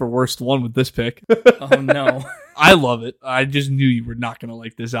shooting for worst one with this pick. Oh, no. I love it. I just knew you were not going to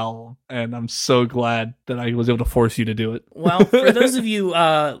like this album, and I'm so glad that I was able to force you to do it. Well, for those of you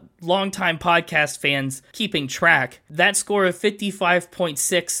longtime podcast fans keeping track, that score of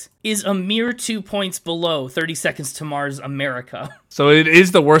 55.6 is a mere 2 points below 30 Seconds to Mars America. So it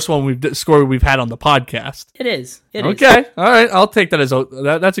is the worst one we've had on the podcast. It is. Okay. All right. I'll take that as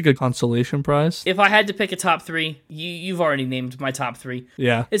that's a good consolation prize. If I had to pick a top three, you've already named my top three.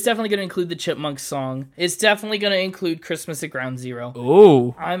 Yeah. It's definitely going to include the Chipmunks song. It's definitely going to include Christmas at Ground Zero.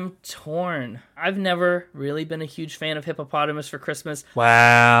 Ooh. I'm torn. I've never really been a huge fan of Hippopotamus for Christmas.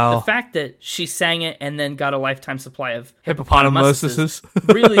 Wow. The fact that she sang it and then got a lifetime supply of hippopotamuses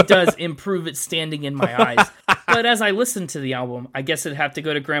really does improve its standing in my eyes. But as I listen to the album, I guess it'd have to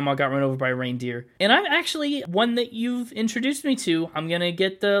go to Grandma Got Run Over by a Reindeer. And I'm actually, one that you've introduced me to, I'm going to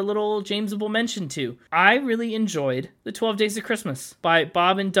get the little Jamesable mention to. I really enjoyed The 12 Days of Christmas by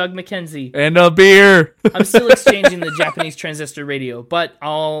Bob and Doug McKenzie. And a beer. I'm still exchanging the Japanese transistor radio, but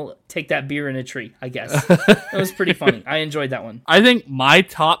I'll take that beer in a tree, I guess. That was pretty funny. I enjoyed that one. I think my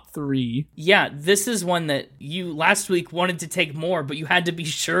top three. Yeah, this is one that you last week wanted to take more, but you had to be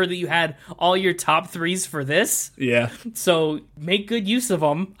sure that you had all your top threes for this. Yeah. So make good use of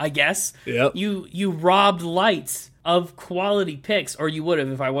them, I guess. Yep. You robbed Lights of quality picks, or you would have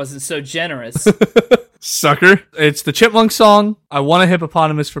if I wasn't so generous. Sucker. It's the Chipmunk song, I Want a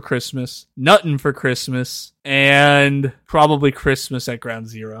Hippopotamus for Christmas, Nuttin' for Christmas, and probably Christmas at Ground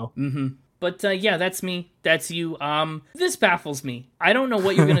Zero. Mm-hmm. But yeah, that's me. That's you. This baffles me. I don't know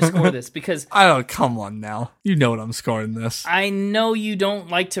what you're going to score this because... Come on now. You know what I'm scoring this. I know you don't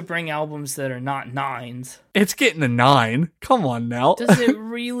like to bring albums that are not nines. It's getting a 9. Come on now. Does it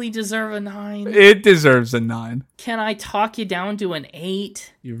really deserve a 9? It deserves a 9. Can I talk you down to an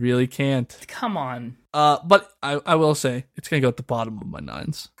 8? You really can't. Come on. But I will say, it's going to go at the bottom of my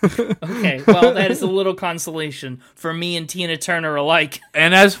 9s. Okay, well, that is a little consolation for me and Tina Turner alike.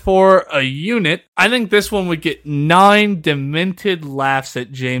 And as for a unit, I think this one would get 9 demented laughs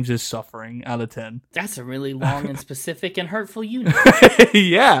at James's suffering out of 10. That's a really long and specific and hurtful unit.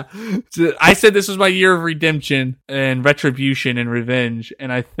 Yeah. So I said this was my year of redemption and retribution and revenge,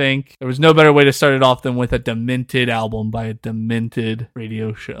 and I think there was no better way to start it off than with a demented album by a demented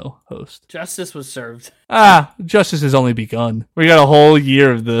radio show host. Justice was served. Justice has only begun. We got a whole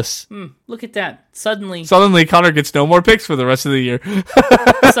year of this. Look at that. Suddenly, Connor gets no more picks for the rest of the year.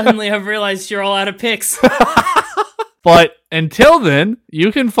 suddenly I've realized you're all out of picks. But until then,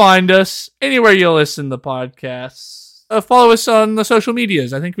 you can find us anywhere you listen to podcasts. Follow us on the social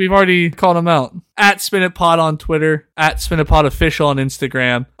medias. I think we've already called them out. At SpinItPod on Twitter. At SpinItPodOfficial on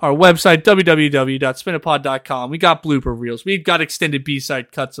Instagram. Our website, www.spinitpod.com. We got blooper reels. We've got extended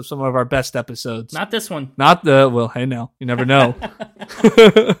B-side cuts of some of our best episodes. Not this one. Hey now. You never know.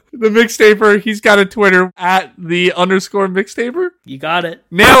 The Mixtaper, he's got a Twitter at _Mixtaper. You got it.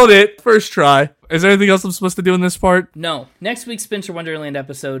 Nailed it. First try. Is there anything else I'm supposed to do in this part? No. Next week's Spinter Wonderland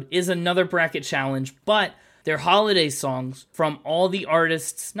episode is another bracket challenge, but they're holiday songs from all the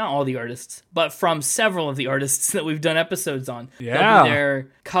artists, not all the artists, but from several of the artists that we've done episodes on. Yeah. Their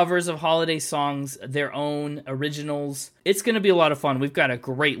covers of holiday songs, their own originals. It's going to be a lot of fun. We've got a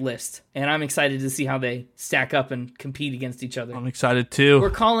great list, and I'm excited to see how they stack up and compete against each other. I'm excited too.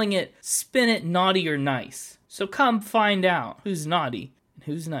 We're calling it Spin It Naughty or Nice. So come find out who's naughty.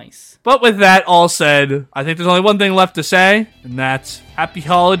 Who's nice? But with that all said, I think there's only one thing left to say, and that's happy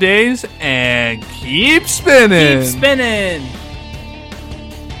holidays and keep spinning. Keep spinning.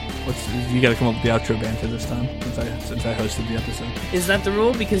 You gotta come up with the outro banter this time, since I hosted the episode. Is that the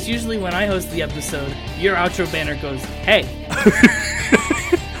rule? Because usually when I host the episode, your outro banner goes, hey.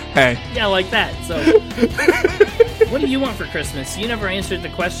 Hey. Yeah, like that. So, what do you want for Christmas? You never answered the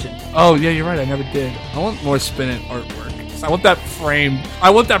question. Oh, yeah, you're right. I never did. I want more spinning artwork. I want that framed. I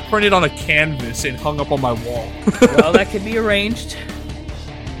want that printed on a canvas and hung up on my wall. Well, that could be arranged.